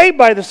 saved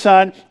by the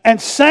Son,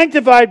 and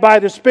sanctified by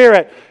the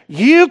Spirit.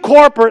 You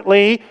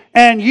corporately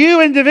and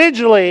you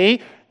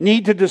individually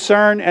need to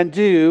discern and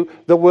do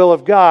the will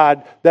of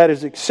God that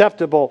is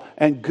acceptable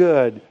and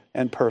good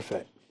and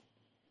perfect.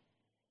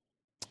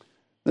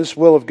 This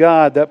will of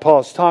God that Paul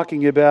is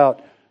talking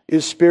about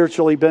is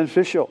spiritually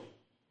beneficial.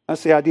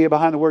 That's the idea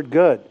behind the word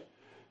good.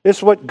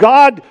 It's what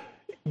God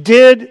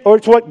did, or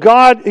it's what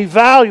God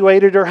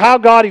evaluated, or how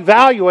God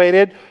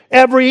evaluated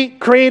every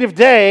creative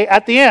day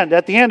at the end.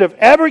 At the end of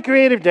every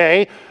creative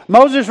day,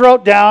 Moses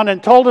wrote down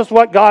and told us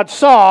what God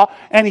saw,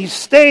 and he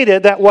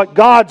stated that what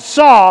God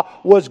saw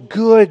was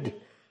good.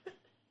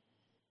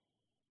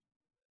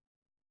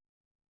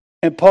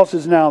 And Paul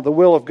says, now, the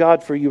will of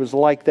God for you is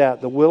like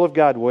that. The will of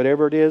God,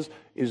 whatever it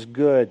is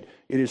good.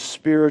 It is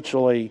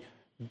spiritually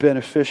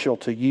beneficial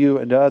to you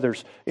and to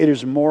others. It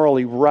is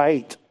morally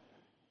right.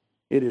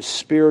 It is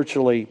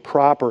spiritually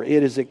proper.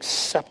 It is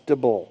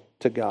acceptable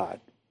to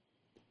God.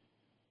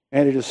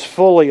 And it is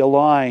fully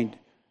aligned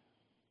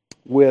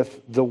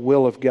with the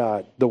will of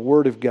God, the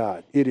Word of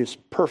God. It is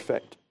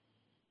perfect.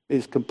 It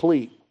is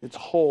complete. It's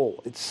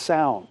whole. It's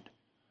sound.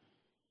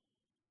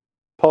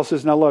 Paul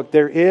says, now look,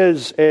 there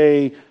is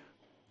a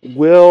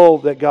will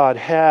that God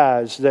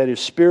has that is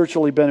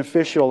spiritually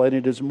beneficial, and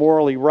it is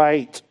morally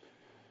right.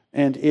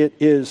 And it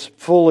is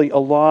fully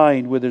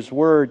aligned with His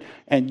Word.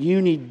 And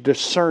you need to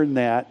discern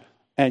that,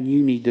 and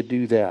you need to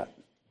do that.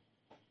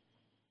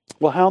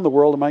 Well, how in the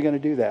world am I going to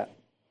do that?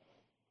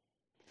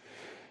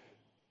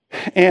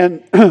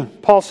 And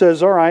Paul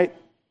says, all right,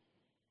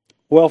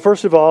 well,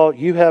 first of all,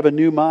 you have a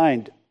new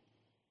mind.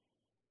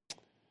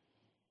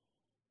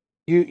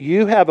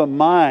 You have a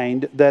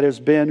mind that has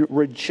been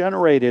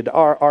regenerated.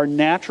 Our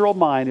natural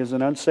mind as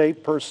an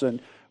unsaved person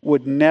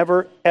would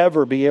never,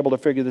 ever be able to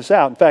figure this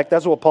out. In fact,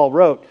 that's what Paul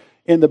wrote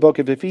in the book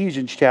of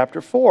Ephesians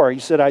chapter 4. He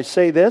said, I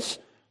say this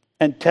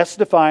and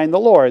testify in the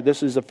Lord.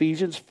 This is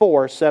Ephesians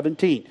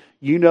 4:17.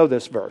 You know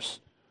this verse.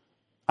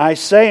 I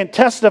say and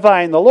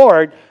testify in the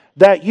Lord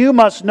that you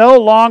must no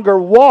longer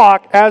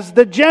walk as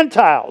the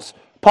Gentiles.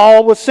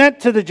 Paul was sent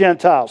to the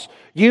Gentiles.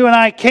 You and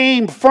I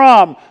came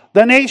from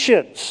the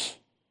nations.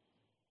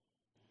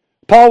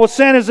 Paul was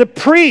sent as a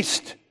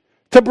priest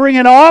to bring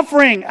an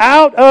offering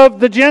out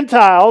of the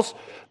Gentiles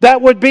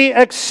that would be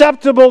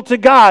acceptable to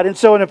God. And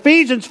so in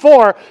Ephesians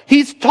 4,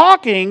 he's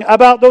talking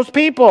about those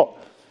people.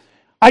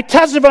 I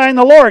testify in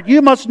the Lord,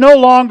 you must no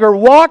longer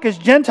walk as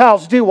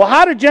Gentiles do. Well,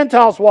 how do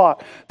Gentiles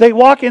walk? They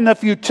walk in the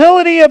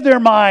futility of their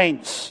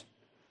minds.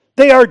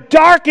 They are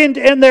darkened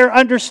in their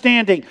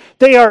understanding.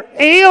 They are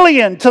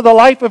alien to the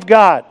life of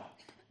God.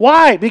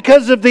 Why?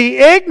 Because of the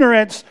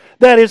ignorance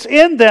that is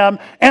in them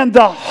and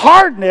the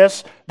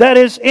hardness that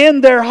is in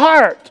their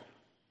heart.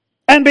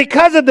 And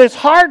because of this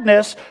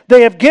hardness,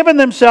 they have given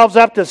themselves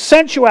up to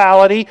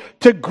sensuality,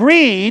 to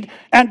greed,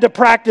 and to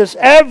practice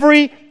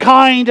every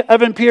kind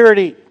of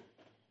impurity.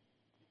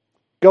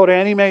 Go to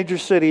any major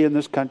city in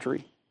this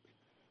country.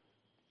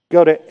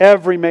 Go to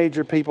every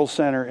major people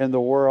center in the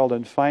world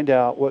and find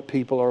out what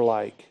people are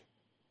like.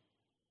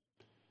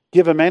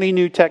 Give them any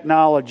new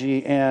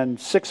technology, and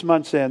 6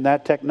 months in,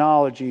 that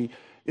technology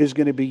is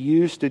going to be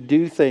used to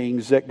do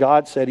things that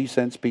God said He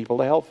sends people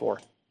to hell for.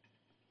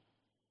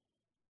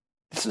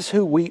 This is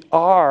who we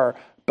are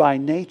by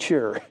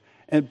nature.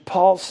 And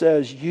Paul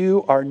says,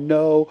 you are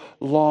no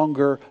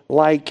longer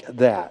like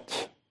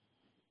that.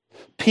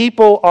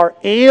 People are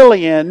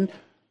alien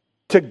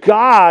to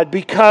God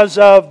because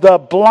of the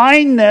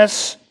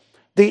blindness,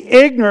 the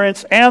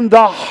ignorance, and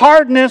the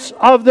hardness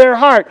of their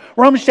heart.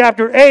 Romans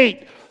chapter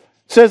 8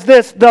 says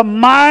this, the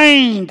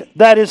mind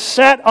that is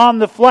set on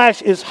the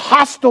flesh is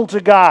hostile to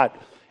God.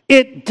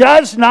 It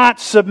does not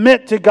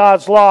submit to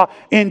God's law.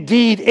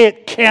 Indeed,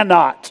 it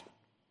cannot.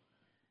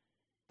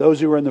 Those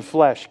who are in the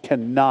flesh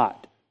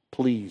cannot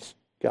please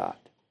God.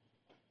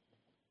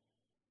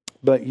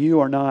 But you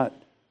are not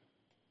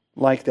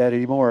like that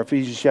anymore.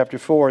 Ephesians chapter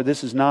 4,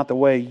 this is not the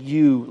way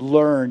you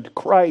learned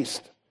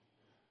Christ.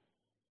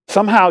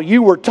 Somehow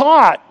you were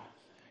taught.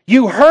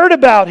 You heard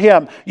about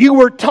Him. You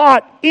were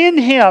taught in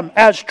Him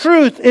as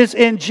truth is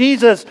in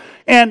Jesus.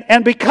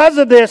 And because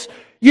of this,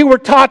 you were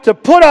taught to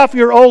put off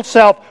your old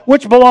self,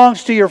 which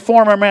belongs to your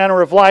former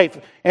manner of life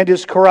and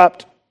is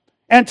corrupt,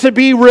 and to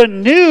be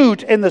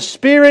renewed in the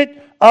spirit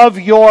of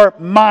your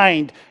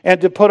mind,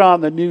 and to put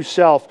on the new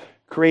self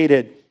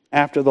created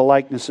after the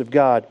likeness of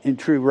God in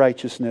true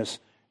righteousness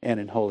and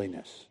in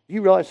holiness.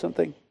 You realize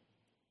something?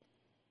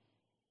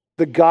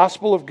 The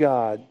gospel of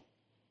God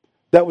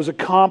that was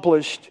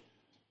accomplished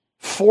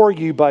for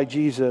you by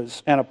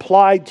Jesus and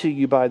applied to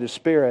you by the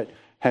Spirit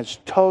has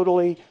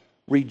totally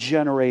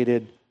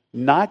regenerated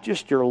not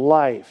just your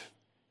life,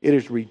 it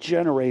has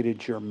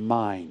regenerated your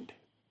mind.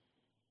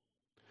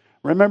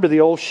 Remember the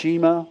old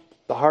Shema,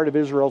 the heart of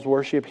Israel's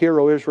worship? Hear,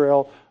 O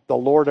Israel, the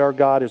Lord our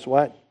God is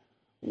what?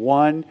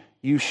 One,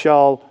 you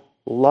shall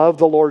love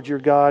the Lord your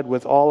God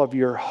with all of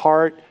your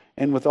heart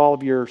and with all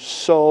of your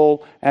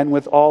soul and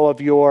with all of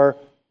your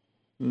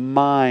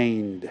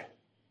mind.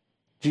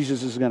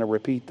 Jesus is going to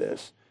repeat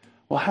this.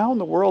 Well, how in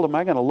the world am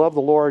I going to love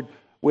the Lord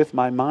with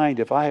my mind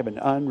if I have an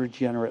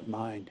unregenerate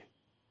mind?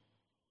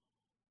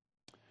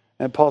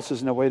 And Paul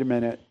says, no, wait a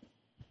minute.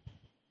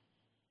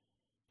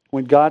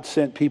 When God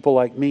sent people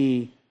like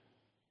me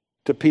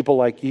to people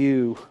like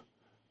you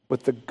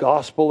with the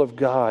gospel of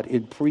God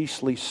in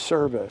priestly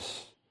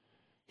service,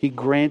 He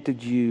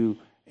granted you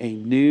a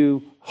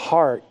new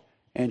heart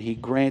and He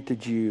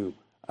granted you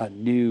a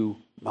new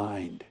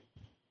mind.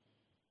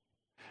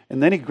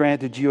 And then He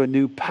granted you a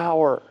new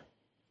power.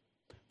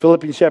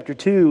 Philippians chapter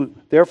 2,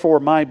 therefore,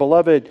 my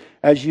beloved,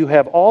 as you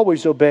have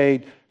always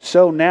obeyed,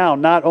 so now,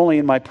 not only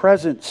in my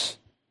presence,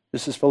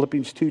 this is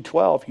Philippians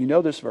 2:12, you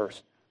know this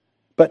verse,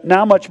 but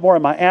now much more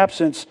in my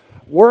absence,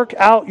 work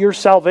out your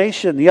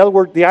salvation. The other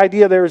word, the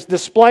idea there is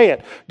display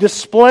it.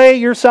 Display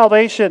your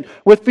salvation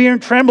with fear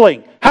and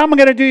trembling. How am I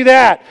going to do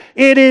that?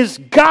 It is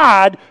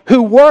God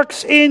who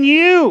works in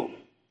you,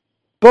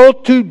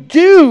 both to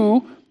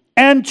do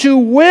and to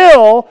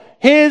will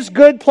His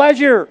good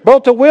pleasure.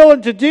 Both to will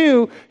and to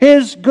do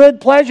His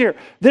good pleasure.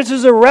 This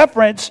is a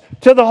reference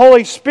to the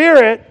Holy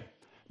Spirit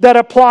that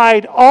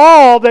applied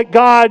all that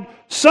God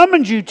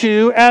summoned you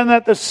to and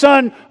that the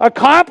Son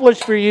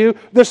accomplished for you.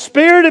 The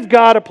Spirit of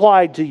God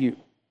applied to you.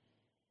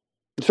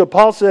 So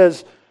Paul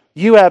says,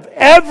 you have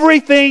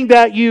everything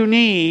that you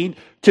need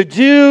to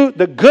do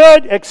the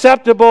good,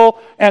 acceptable,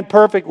 and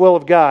perfect will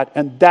of God.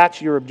 And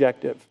that's your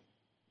objective.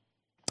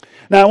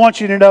 Now I want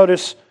you to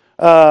notice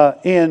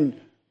in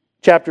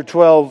chapter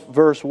 12,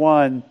 verse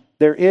 1,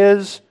 there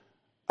is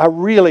a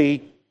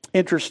really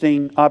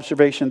interesting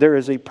observation. There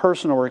is a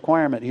personal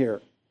requirement here.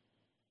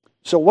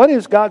 So what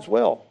is God's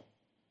will?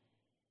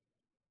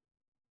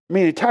 I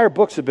mean, entire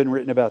books have been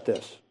written about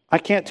this. I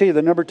can't tell you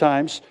the number of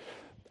times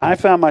I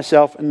found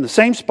myself in the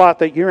same spot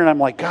that you're in. I'm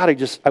like, God,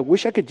 I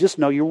wish I could just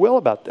know your will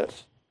about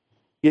this.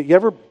 You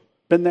ever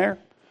been there?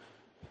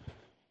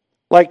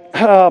 Like,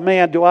 oh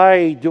man, do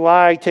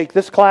I take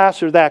this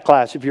class or that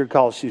class if you're a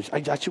college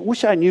student? I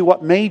wish I knew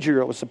what major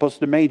it was supposed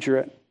to major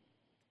in.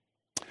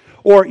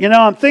 Or,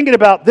 I'm thinking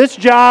about this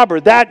job or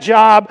that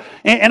job,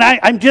 and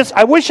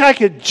I wish I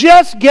could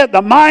just get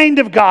the mind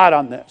of God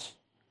on this.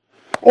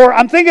 Or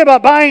I'm thinking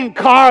about buying a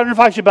car. I don't know if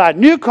I should buy a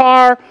new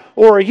car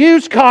or a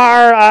used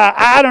car.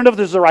 I don't know if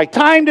this is the right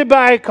time to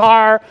buy a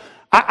car.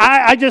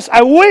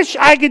 I wish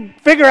I could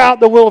figure out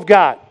the will of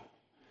God.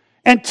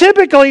 And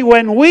typically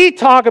when we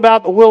talk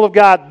about the will of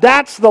God,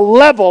 that's the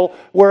level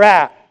we're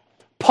at.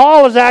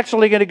 Paul is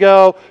actually going to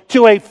go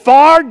to a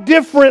far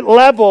different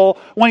level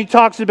when he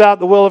talks about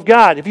the will of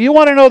God. If you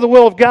want to know the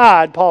will of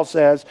God, Paul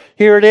says,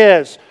 here it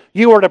is.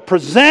 You are to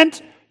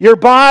present your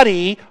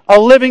body a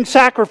living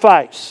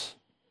sacrifice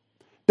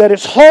that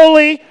is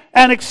holy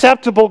and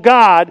acceptable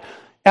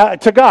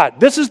to God.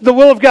 This is the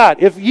will of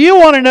God. If you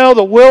want to know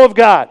the will of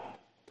God,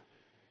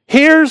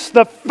 here's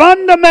the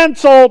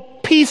fundamental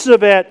piece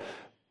of it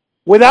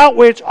without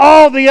which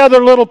all the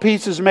other little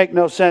pieces make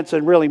no sense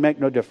and really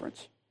make no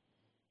difference.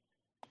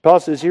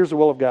 Paul says, here's the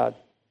will of God.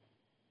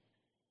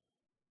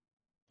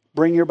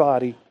 Bring your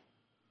body,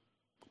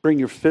 bring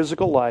your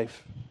physical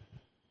life,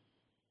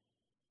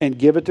 and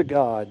give it to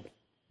God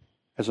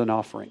as an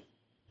offering.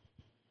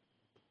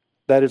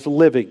 That is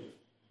living.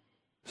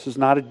 This is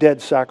not a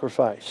dead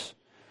sacrifice.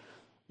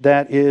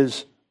 That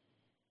is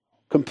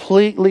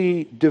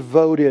completely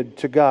devoted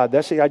to God.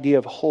 That's the idea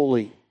of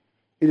holy.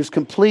 It is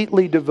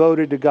completely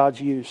devoted to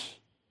God's use.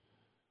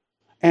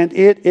 And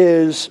it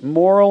is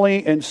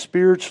morally and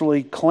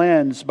spiritually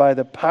cleansed by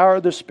the power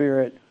of the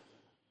Spirit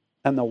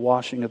and the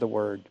washing of the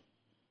Word.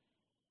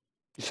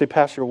 You say,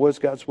 Pastor, what is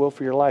God's will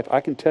for your life?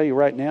 I can tell you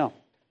right now.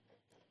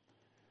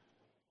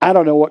 I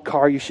don't know what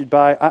car you should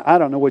buy. I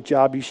don't know what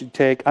job you should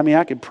take. I mean,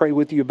 I can pray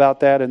with you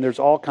about that, and there's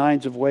all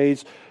kinds of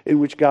ways in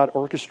which God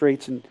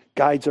orchestrates and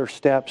guides our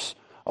steps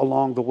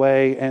along the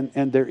way,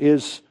 and there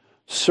is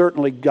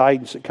certainly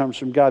guidance that comes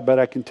from God, but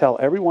I can tell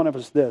every one of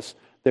us this: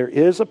 there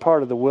is a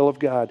part of the will of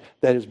God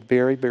that is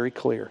very, very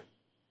clear.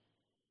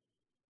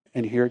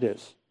 And here it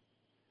is.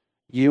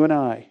 You and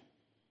I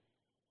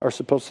are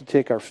supposed to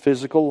take our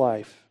physical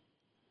life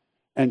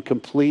and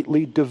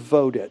completely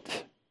devote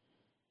it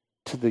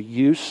to the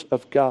use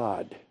of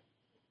God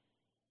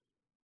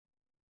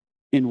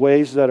in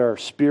ways that are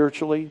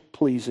spiritually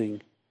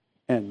pleasing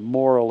and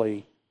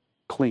morally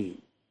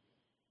clean.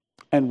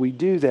 And we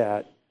do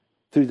that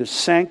through the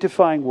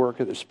sanctifying work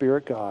of the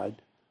Spirit God,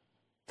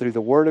 through the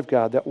Word of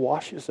God that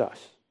washes us.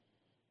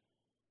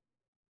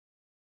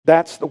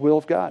 That's the will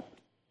of God.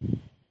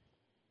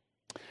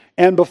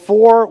 And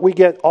before we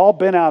get all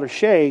bent out of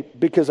shape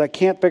because I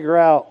can't figure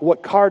out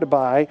what car to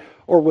buy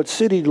or what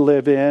city to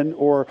live in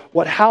or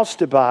what house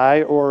to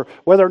buy or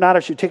whether or not I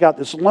should take out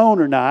this loan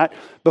or not,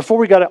 before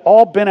we got it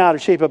all bent out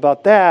of shape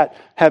about that,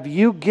 have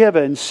you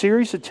given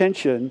serious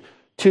attention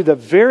to the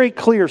very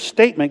clear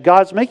statement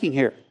God's making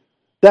here?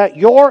 That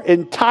your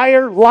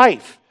entire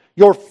life,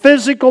 your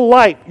physical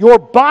life, your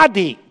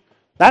body,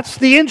 that's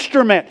the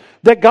instrument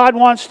that God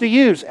wants to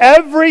use.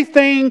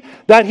 Everything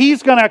that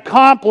He's going to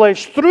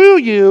accomplish through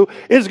you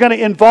is going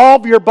to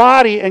involve your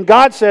body, and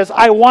God says,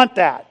 I want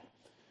that.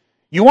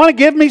 You want to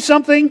give me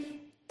something?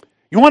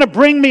 You want to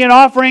bring me an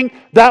offering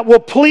that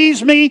will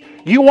please me?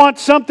 You want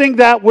something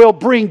that will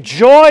bring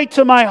joy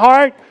to my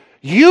heart?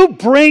 You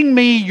bring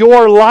me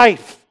your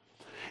life.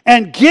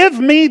 And give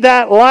me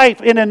that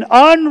life in an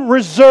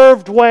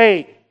unreserved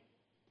way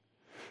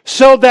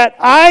so that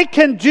I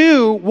can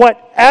do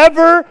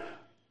whatever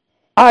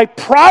I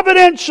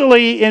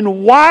providentially,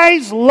 in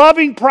wise,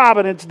 loving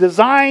providence,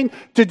 designed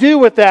to do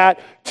with that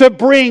to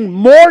bring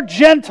more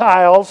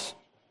Gentiles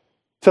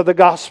to the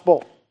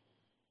gospel.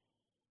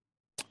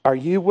 Are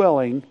you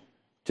willing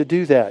to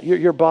do that?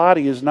 Your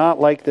body is not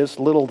like this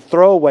little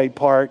throwaway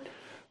part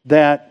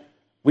that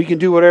we can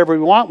do whatever we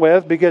want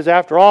with, because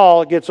after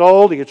all, it gets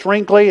old, it gets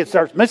wrinkly, it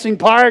starts missing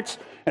parts,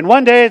 and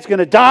one day it's going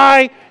to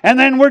die, and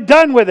then we're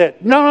done with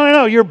it.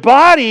 No. Your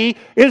body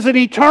is an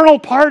eternal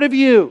part of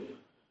you.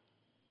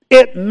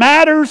 It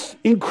matters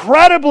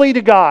incredibly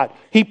to God.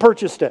 He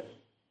purchased it.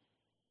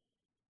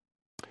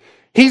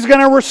 He's going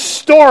to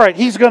restore it.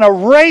 He's going to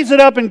raise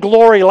it up in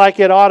glory like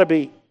it ought to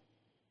be.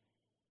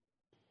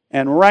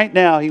 And right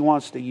now, He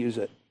wants to use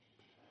it.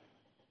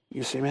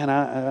 You say, man,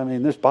 I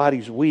mean, this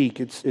body's weak.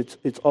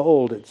 It's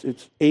old.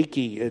 It's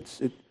achy.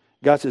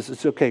 God says,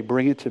 it's okay.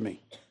 Bring it to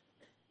me.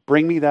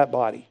 Bring me that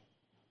body.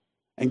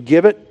 And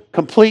give it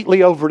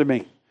completely over to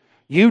me.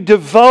 You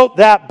devote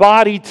that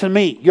body to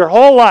me. Your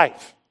whole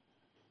life.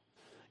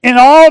 In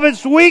all of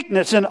its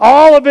weakness, in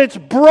all of its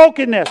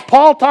brokenness.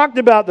 Paul talked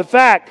about the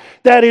fact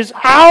that his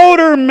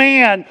outer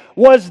man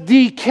was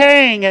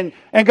decaying.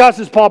 And God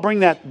says, Paul, bring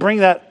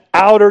that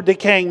outer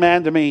decaying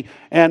man to me,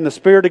 and the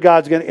Spirit of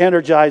God's going to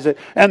energize it,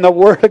 and the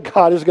Word of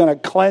God is going to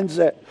cleanse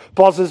it.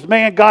 Paul says,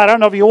 man, God, I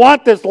don't know if you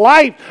want this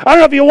life. I don't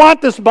know if you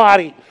want this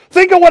body.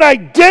 Think of what I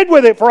did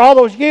with it for all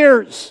those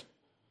years.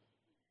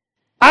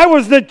 I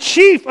was the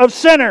chief of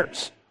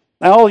sinners.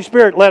 The Holy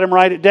Spirit let him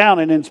write it down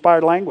in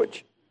inspired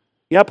language.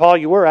 Yeah, Paul,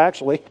 you were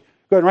actually. Go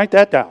ahead and write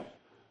that down.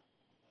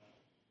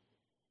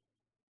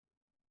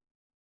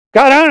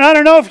 God, I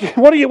don't know if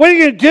what are you going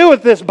to do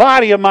with this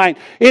body of mine?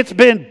 It's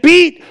been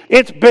beat.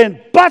 It's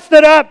been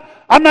busted up.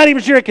 I'm not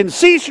even sure it can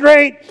see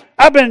straight.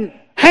 I've been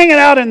hanging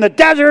out in the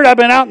desert. I've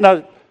been out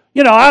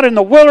in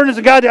the wilderness.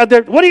 And God,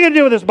 what are you going to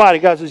do with this body?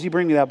 God says, you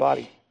bring me that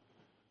body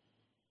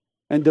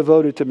and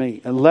devote it to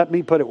me, and let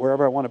me put it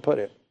wherever I want to put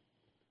it,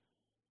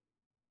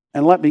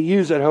 and let me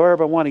use it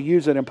however I want to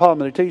use it. And Paul, I'm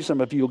going to tell you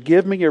something. If you'll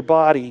give me your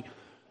body,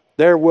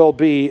 there will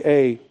be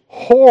a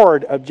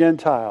horde of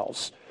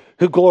Gentiles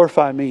who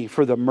glorify me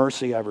for the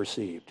mercy I've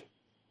received.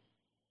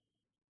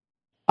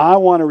 I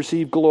want to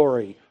receive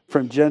glory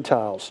from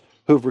Gentiles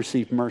who've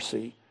received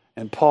mercy.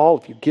 And Paul,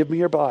 if you give me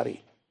your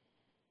body,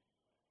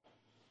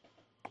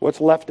 what's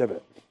left of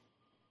it?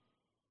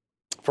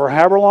 For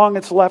however long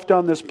it's left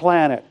on this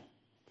planet,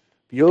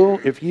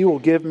 if you will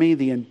give me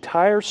the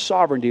entire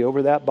sovereignty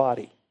over that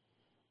body,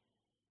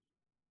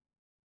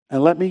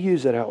 and let me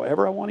use it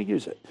however I want to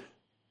use it,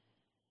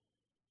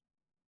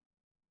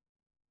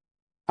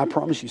 I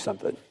promise you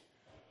something.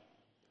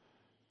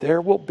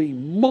 There will be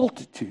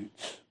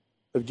multitudes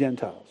of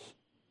Gentiles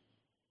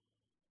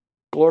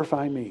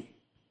glorifying me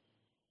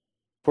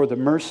for the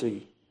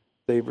mercy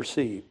they've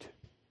received.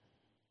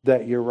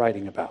 that you're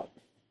writing about.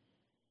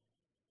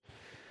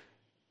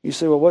 You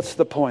say, well, what's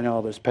the point of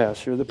all this,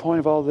 Pastor? The point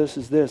of all this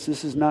is this.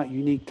 This is not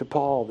unique to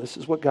Paul. This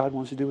is what God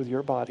wants to do with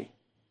your body.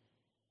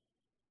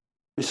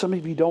 And some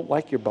of you don't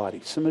like your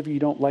body. Some of you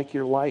don't like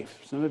your life.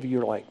 Some of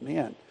you are like,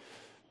 man,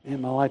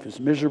 my life is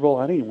miserable.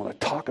 I don't even want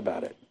to talk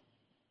about it.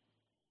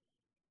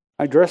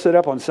 I dress it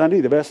up on Sunday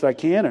the best I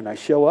can, and I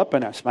show up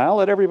and I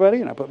smile at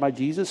everybody, and I put my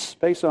Jesus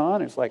face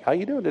on. It's like, how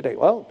you doing today?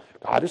 Well,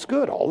 God is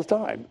good all the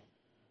time.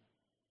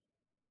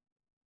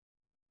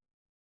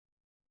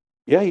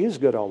 Yeah, He is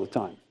good all the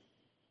time.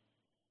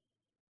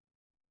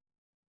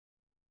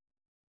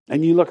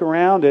 And you look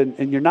around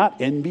and you're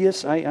not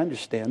envious. I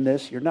understand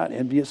this. You're not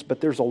envious, but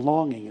there's a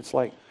longing. It's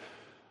like,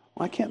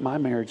 why can't my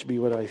marriage be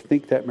what I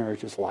think that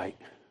marriage is like?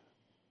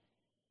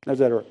 I was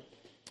at a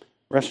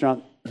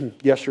restaurant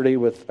yesterday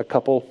with a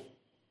couple.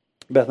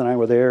 Beth and I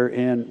were there,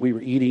 and we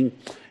were eating.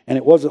 And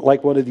it wasn't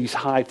like one of these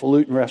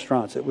highfalutin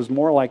restaurants. It was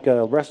more like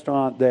a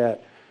restaurant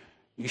that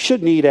you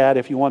shouldn't eat at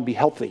if you want to be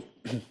healthy.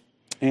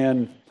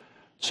 And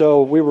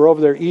so we were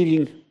over there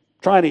eating,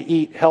 trying to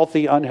eat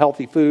healthy,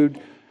 unhealthy food.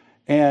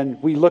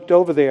 And we looked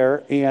over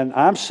there, and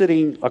I'm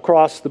sitting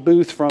across the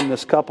booth from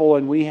this couple,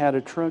 and we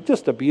had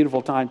just a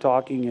beautiful time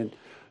talking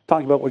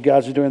about what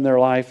God's doing in their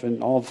life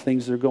and all the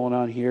things that are going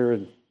on here.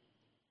 And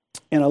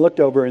I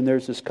looked over, and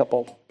there's this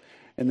couple,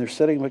 and they're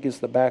sitting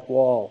against the back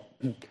wall,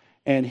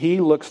 and he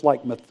looks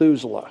like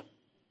Methuselah,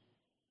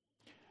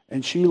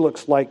 and she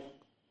looks like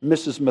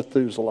Mrs.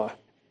 Methuselah.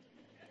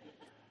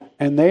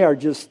 And they are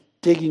just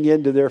digging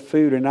into their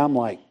food, and I'm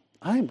like,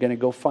 I'm going to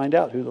go find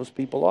out who those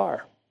people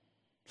are.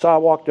 So I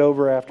walked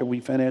over after we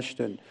finished,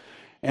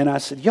 and I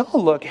said,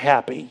 y'all look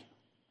happy.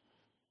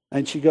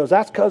 And she goes,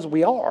 that's because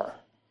we are.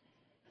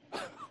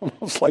 I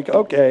was like,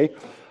 okay.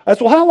 I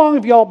said, well, how long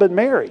have y'all been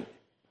married?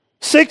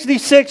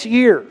 66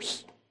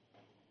 years.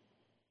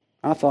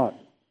 I thought,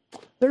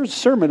 there's a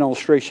sermon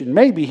illustration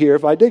maybe here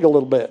if I dig a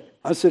little bit.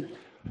 I said,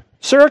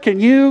 sir, can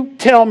you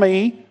tell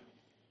me,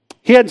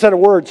 he hadn't said a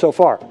word so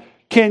far,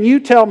 can you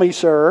tell me,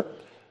 sir,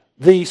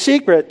 the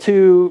secret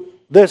to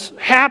this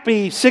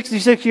happy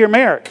 66-year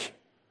marriage?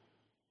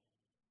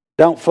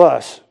 Don't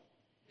fuss.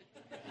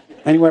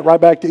 And he went right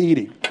back to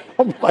eating.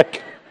 I'm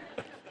like,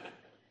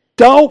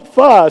 don't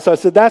fuss. I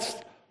said,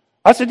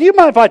 do you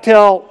mind if I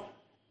tell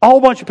a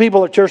whole bunch of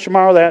people at church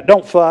tomorrow that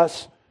don't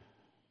fuss?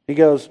 He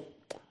goes,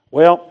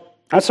 well,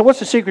 I said, what's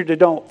the secret to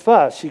don't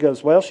fuss? He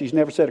goes, well, she's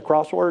never said a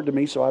cross word to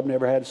me, so I've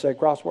never had to say a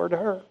cross word to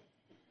her.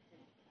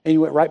 And he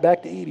went right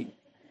back to eating.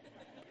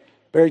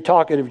 Very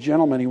talkative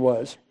gentleman he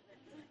was.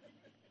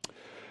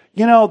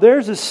 You know,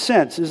 there's a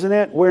sense, isn't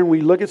it, when we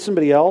look at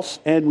somebody else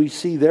and we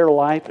see their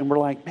life and we're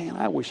like, man,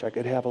 I wish I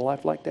could have a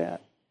life like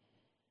that.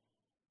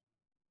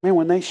 Man,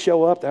 when they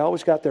show up, they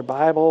always got their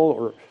Bible,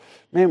 or,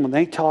 man, when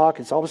they talk,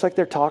 it's always like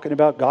they're talking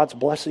about God's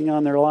blessing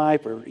on their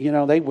life, or, you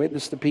know, they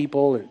witness to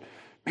people. And,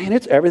 man,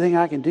 it's everything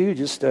I can do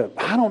just to,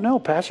 I don't know,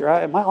 Pastor,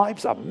 my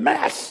life's a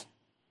mess.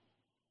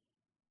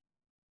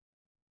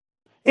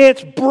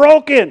 It's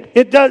broken.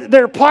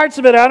 There are parts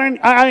of it,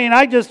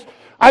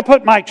 I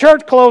put my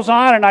church clothes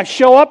on and I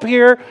show up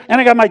here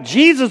and I got my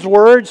Jesus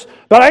words,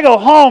 but I go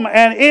home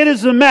and it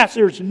is a mess.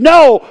 There's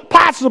no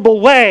possible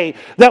way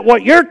that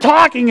what you're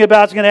talking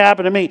about is going to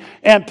happen to me.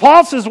 And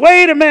Paul says,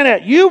 wait a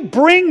minute, you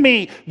bring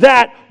me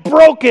that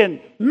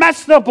broken,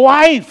 messed up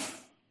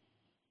life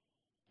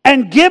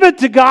and give it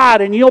to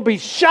God, and you'll be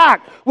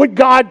shocked what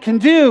God can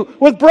do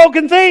with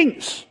broken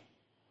things.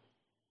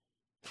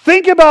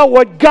 Think about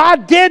what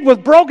God did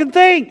with broken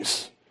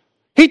things.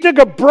 He took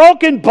a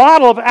broken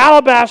bottle of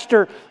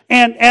alabaster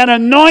and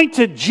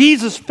anointed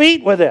Jesus'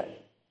 feet with it.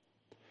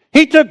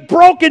 He took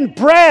broken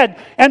bread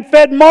and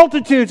fed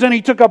multitudes, and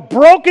he took a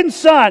broken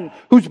son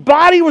whose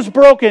body was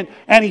broken,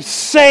 and he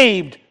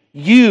saved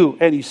you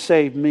and he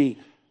saved me.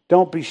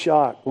 Don't be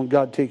shocked when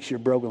God takes your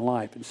broken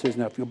life and says,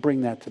 now, if you'll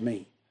bring that to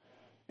me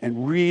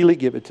and really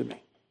give it to me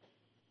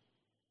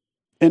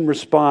in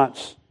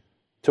response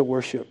to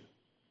worship,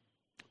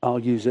 I'll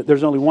use it.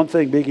 There's only one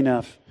thing big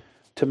enough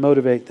to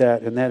motivate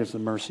that, and that is the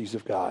mercies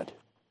of God.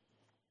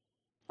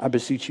 I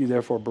beseech you,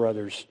 therefore,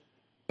 brothers,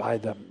 by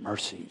the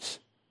mercies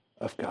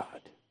of God.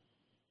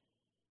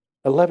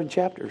 11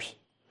 chapters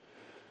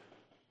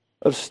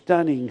of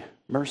stunning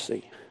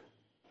mercy.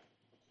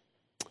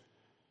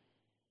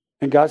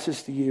 And God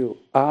says to you,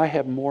 I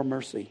have more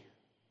mercy.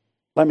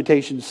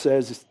 Lamentations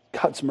says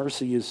God's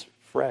mercy is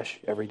fresh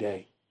every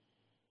day.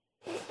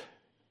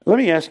 Let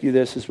me ask you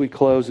this as we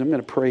close. I'm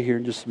going to pray here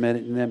in just a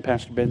minute, and then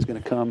Pastor Ben's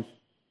going to come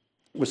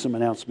with some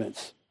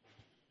announcements.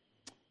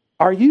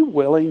 Are you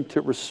willing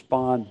to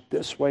respond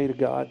this way to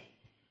God?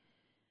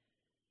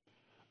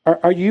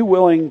 Are you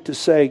willing to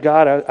say,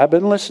 God, I've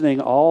been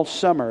listening all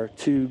summer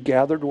to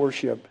gathered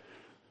worship,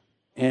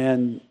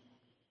 and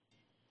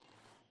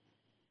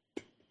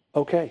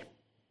okay,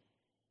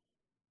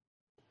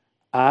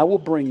 I will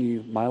bring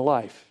you my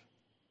life.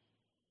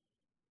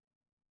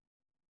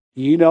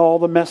 You know all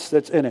the mess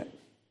that's in it.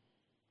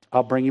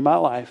 I'll bring you my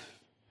life.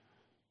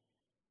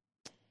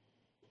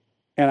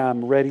 And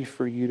I'm ready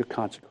for you to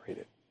consecrate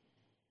it.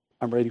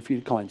 I'm ready for you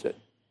to cleanse it.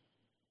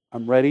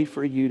 I'm ready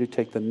for you to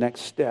take the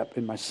next step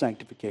in my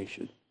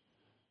sanctification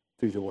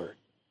through the Word.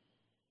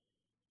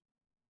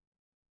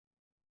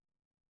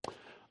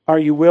 Are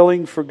you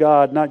willing for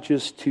God not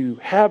just to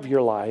have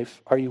your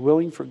life, are you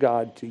willing for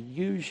God to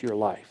use your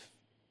life?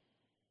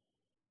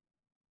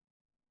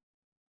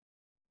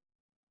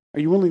 Are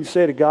you willing to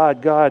say to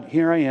God, God,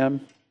 here I am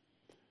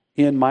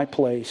in my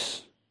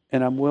place,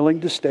 and I'm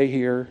willing to stay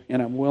here,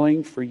 and I'm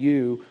willing for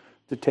you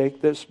to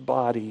take this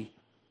body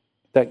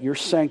that you're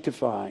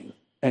sanctifying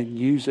and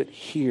use it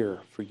here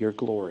for your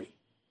glory.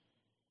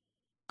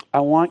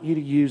 I want you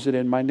to use it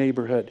in my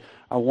neighborhood.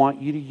 I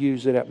want you to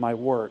use it at my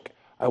work.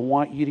 I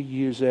want you to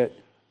use it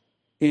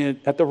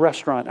at the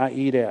restaurant I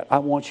eat at. I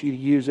want you to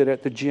use it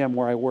at the gym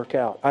where I work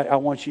out. I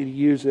want you to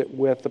use it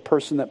with the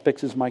person that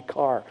fixes my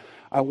car.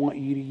 I want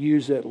you to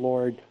use it,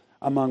 Lord,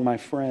 among my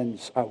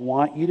friends. I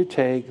want you to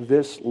take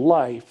this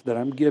life that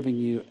I'm giving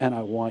you, and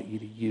I want you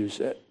to use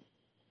it.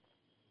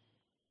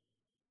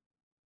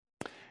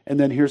 And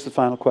then here's the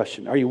final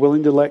question. Are you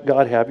willing to let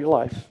God have your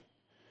life?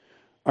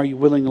 Are you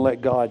willing to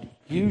let God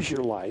use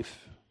your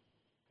life?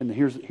 And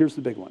here's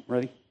the big one.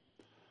 Ready?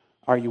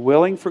 Are you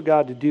willing for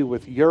God to do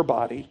with your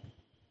body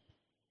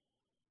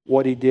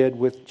what He did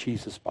with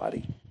Jesus'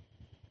 body?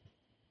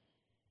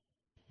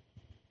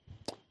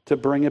 To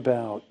bring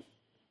about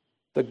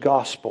the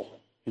gospel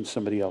in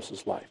somebody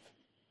else's life.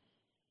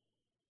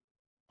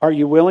 Are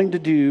you willing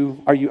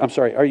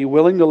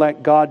to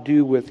let God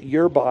do with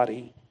your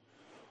body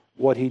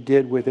what He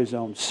did with His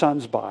own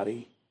Son's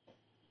body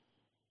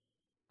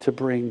to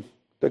bring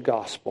the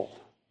gospel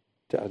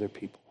to other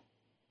people?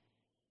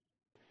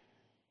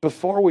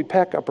 Before we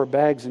pack up our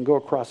bags and go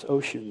across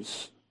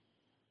oceans,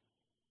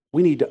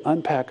 we need to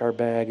unpack our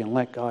bag and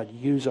let God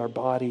use our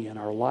body and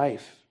our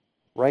life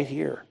right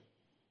here.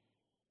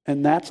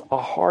 And that's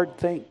a hard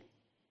thing,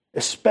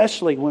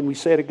 especially when we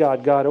say to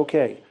God, God,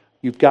 okay,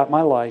 you've got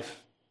my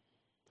life.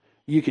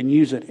 You can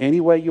use it any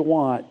way you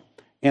want,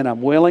 and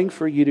I'm willing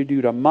for you to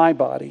do to my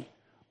body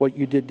what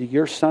you did to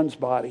your Son's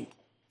body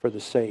for the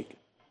sake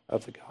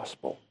of the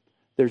gospel.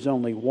 There's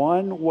only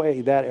one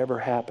way that ever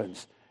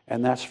happens,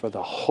 and that's for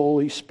the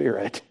Holy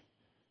Spirit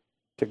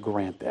to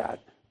grant that.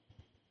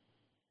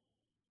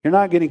 You're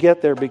not going to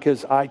get there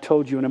because I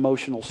told you an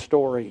emotional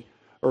story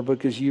or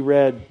because you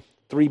read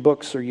 3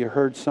 books or you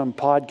heard some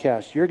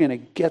podcast. You're going to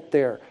get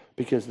there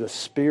because the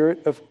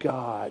Spirit of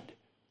God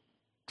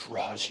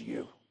draws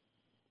you.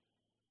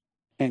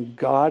 And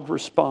God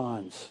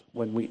responds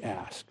when we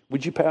ask.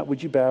 Would you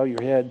bow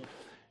your head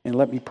and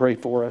let me pray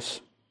for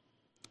us?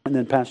 And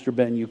then Pastor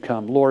Ben, you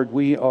come. Lord,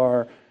 we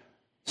are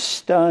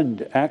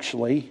stunned,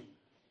 actually,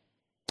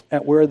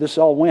 at where this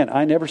all went.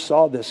 I never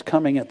saw this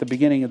coming at the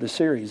beginning of the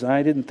series.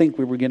 I didn't think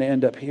we were going to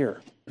end up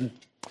here.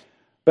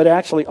 But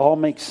actually, all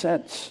makes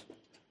sense.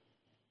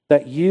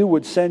 That you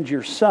would send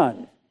your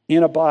Son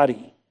in a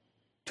body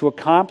to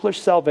accomplish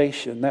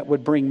salvation that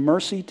would bring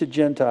mercy to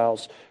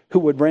Gentiles who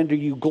would render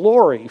you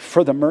glory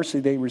for the mercy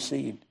they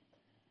received.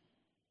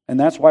 And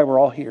that's why we're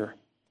all here.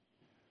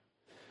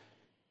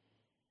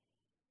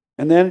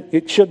 And then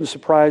it shouldn't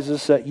surprise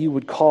us that you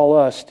would call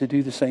us to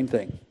do the same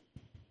thing.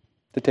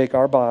 To take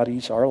our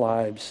bodies, our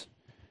lives,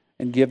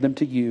 and give them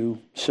to you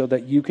so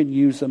that you can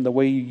use them the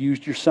way you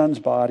used your Son's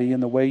body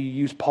and the way you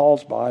used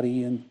Paul's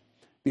body and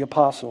the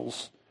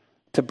apostles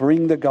to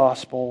bring the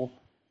gospel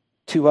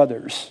to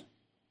others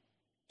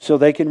so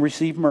they can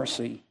receive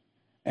mercy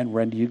and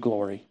render you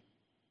glory.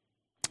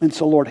 And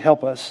so, Lord,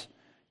 help us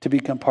to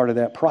become part of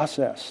that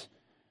process.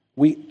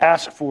 We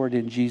ask for it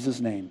in Jesus'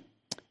 name.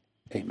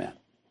 Amen.